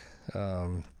work.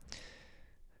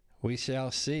 We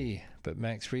shall see. But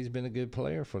Max Fried's been a good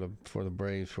player for the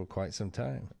Braves for quite some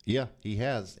time. Yeah, he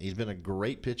has. He's been a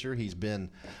great pitcher.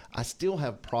 I still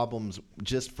have problems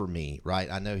just for me, right?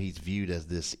 I know he's viewed as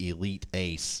this elite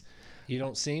ace. You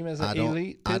don't see him as an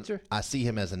elite pitcher? I see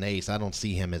him as an ace. I don't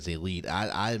see him as elite.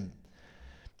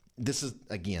 this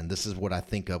is what I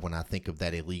think of when I think of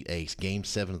that elite ace. Game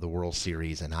 7 of the World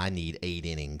Series, and I need 8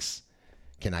 innings.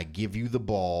 Can I give you the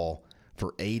ball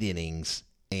for 8 innings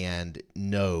and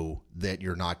know that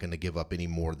you're not going to give up any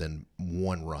more than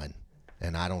 1 run?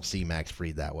 And I don't see Max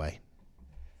Fried that way.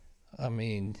 I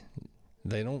mean,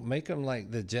 they don't make them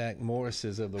like the Jack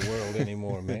Morrises of the world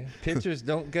anymore, man. Pitchers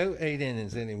don't go 8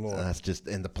 innings anymore. That's just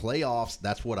in the playoffs.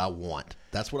 That's what I want.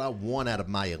 That's what I want out of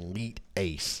my elite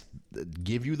ace.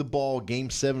 Give you the ball, Game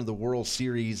 7 of the World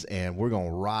Series, and we're gonna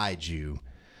ride you,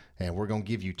 and we're gonna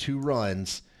give you 2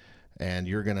 runs, and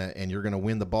you're gonna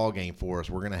win the ball game for us.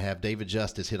 We're gonna have David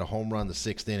Justice hit a home run the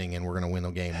 6th inning, and we're gonna win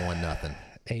the game 1-0.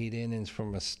 8 innings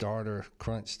from a starter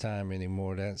crunch time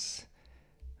anymore. That's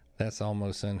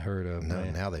almost unheard of,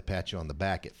 man. Now they pat you on the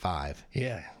back at 5.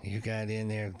 Yeah, you got in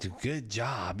there. Good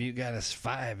job. You got us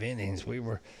 5 innings. We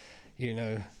were,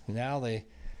 now they,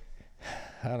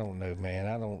 I don't know, man.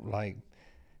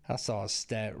 I saw a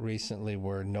stat recently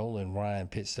where Nolan Ryan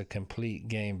pitched a complete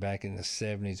game back in the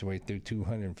 70s where he threw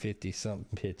 250-something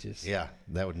pitches. Yeah,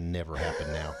 that would never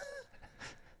happen now.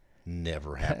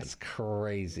 Never happen. That's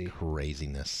crazy.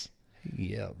 Craziness.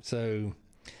 Yeah, so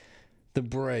the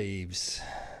Braves...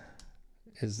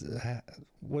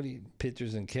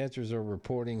 pitchers and catchers are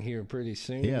reporting here pretty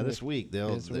soon? Yeah, this week. They're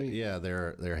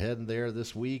heading there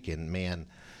this week, and man,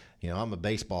 I'm a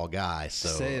baseball guy, so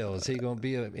Sale, is he going to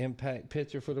be an impact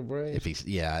pitcher for the Braves?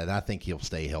 And I think he'll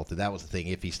stay healthy. That was the thing.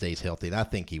 If he stays healthy, and I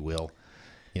think he will.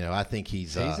 I think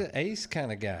he's an ace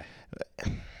kind of guy.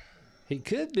 He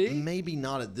could be. Maybe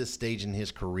not at this stage in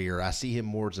his career. I see him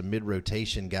more as a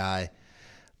mid-rotation guy,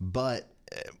 but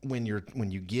when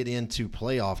you get into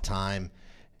playoff time.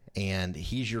 And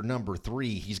he's your number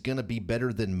 3. He's going to be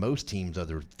better than most teams'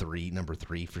 number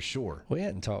 3 for sure. We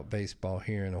hadn't talked baseball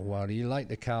here in a while. Do you like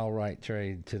the Kyle Wright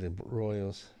trade to the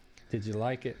Royals? Did you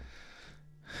like it?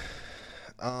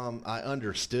 I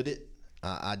understood it.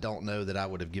 I don't know that I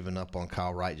would have given up on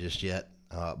Kyle Wright just yet,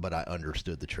 but I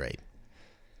understood the trade.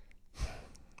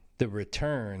 The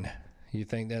return, you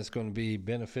think that's going to be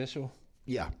beneficial?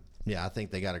 Yeah, I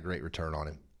think they got a great return on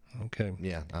him. Okay.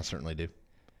 Yeah, I certainly do.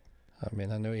 I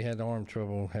mean, I know he had arm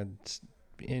trouble, had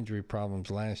injury problems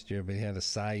last year, but he had a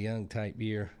Cy Young type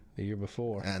year the year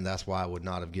before. And that's why I would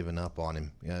not have given up on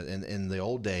him. In the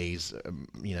old days,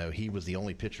 he was the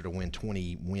only pitcher to win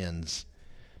 20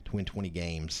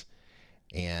 games.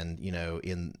 And,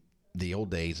 in the old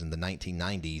days, in the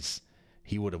 1990s,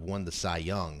 he would have won the Cy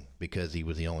Young because he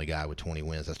was the only guy with 20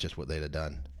 wins. That's just what they'd have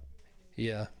done.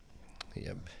 Yeah.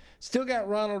 Still got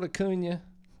Ronald Acuna.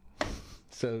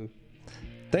 So...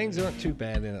 things aren't too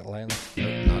bad in Atlanta.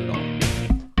 Nope, not at all.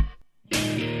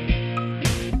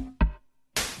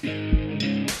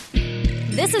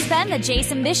 This has been the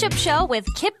Jason Bishop Show with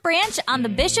Kipp Branch on the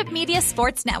Bishop Media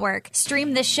Sports Network.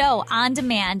 Stream the show on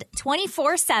demand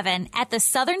 24/7 at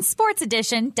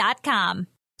thesouthernsportsedition.com.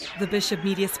 The Bishop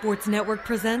Media Sports Network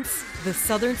presents the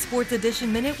Southern Sports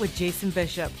Edition Minute with Jason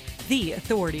Bishop, the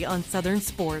authority on Southern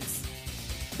sports.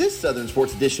 This Southern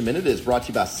Sports Edition Minute is brought to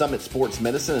you by Summit Sports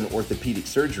Medicine and Orthopedic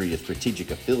Surgery, a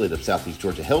strategic affiliate of Southeast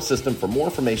Georgia Health System. For more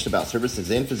information about services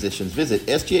and physicians, visit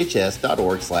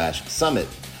sghs.org/summit.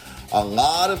 A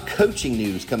lot of coaching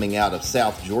news coming out of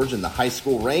South Georgia in the high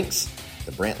school ranks.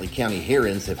 The Brantley County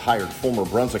Herons have hired former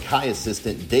Brunswick High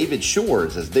assistant David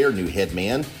Shores as their new head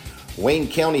man. Wayne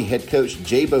County head coach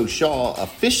Jabo Shaw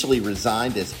officially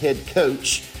resigned as head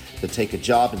coach to take a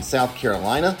job in South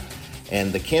Carolina.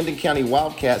 And the Camden County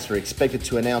Wildcats are expected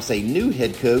to announce a new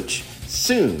head coach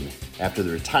soon after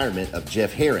the retirement of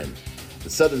Jeff Herron. The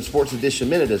Southern Sports Edition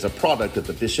Minute is a product of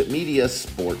the Bishop Media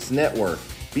Sports Network.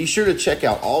 Be sure to check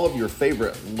out all of your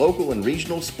favorite local and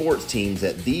regional sports teams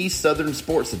at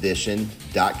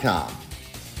thesouthernsportsedition.com.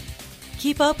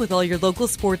 Keep up with all your local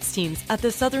sports teams at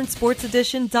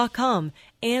thesouthernsportsedition.com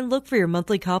and look for your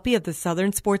monthly copy of the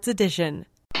Southern Sports Edition.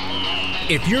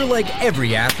 If you're like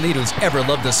every athlete who's ever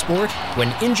loved the sport,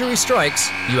 when injury strikes,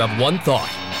 you have one thought: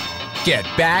 get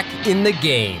back in the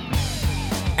game.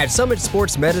 At Summit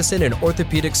Sports Medicine and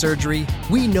Orthopedic Surgery,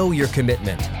 we know your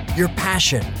commitment, your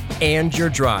passion, and your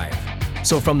drive.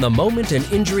 So from the moment an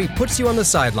injury puts you on the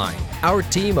sideline, our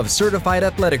team of certified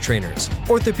athletic trainers,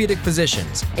 orthopedic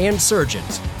physicians, and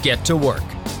surgeons get to work,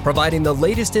 providing the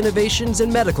latest innovations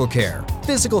in medical care,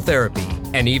 physical therapy,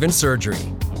 and even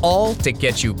surgery, all to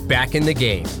get you back in the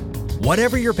game.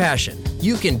 Whatever your passion,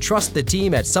 you can trust the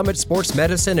team at Summit Sports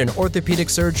Medicine and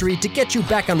Orthopedic Surgery to get you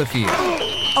back on the field,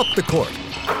 up the court,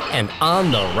 and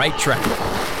on the right track.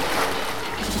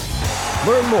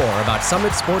 Learn more about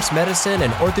Summit Sports Medicine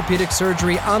and Orthopedic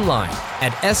Surgery online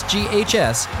at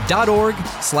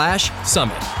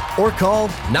sghs.org/summit or call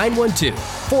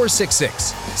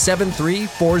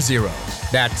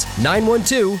 912-466-7340. That's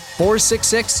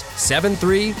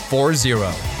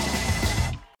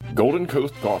 912-466-7340. Golden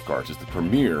Coast Golf Carts is the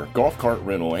premier golf cart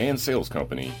rental and sales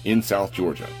company in South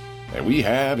Georgia, and we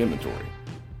have inventory,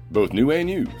 both new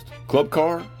and used, club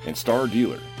car and star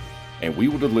dealer, and we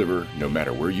will deliver no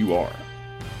matter where you are.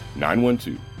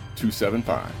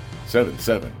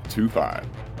 912-275-7725.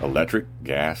 Electric,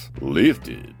 gas,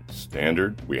 lifted,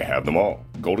 standard, we have them all.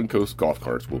 Golden Coast Golf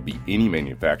Carts will beat any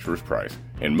manufacturer's price,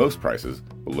 and most prices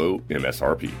below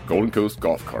MSRP. Golden Coast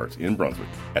Golf Carts in Brunswick,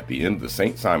 at the end of the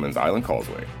St. Simons Island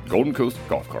Causeway.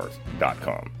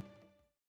 GoldenCoastGolfCarts.com.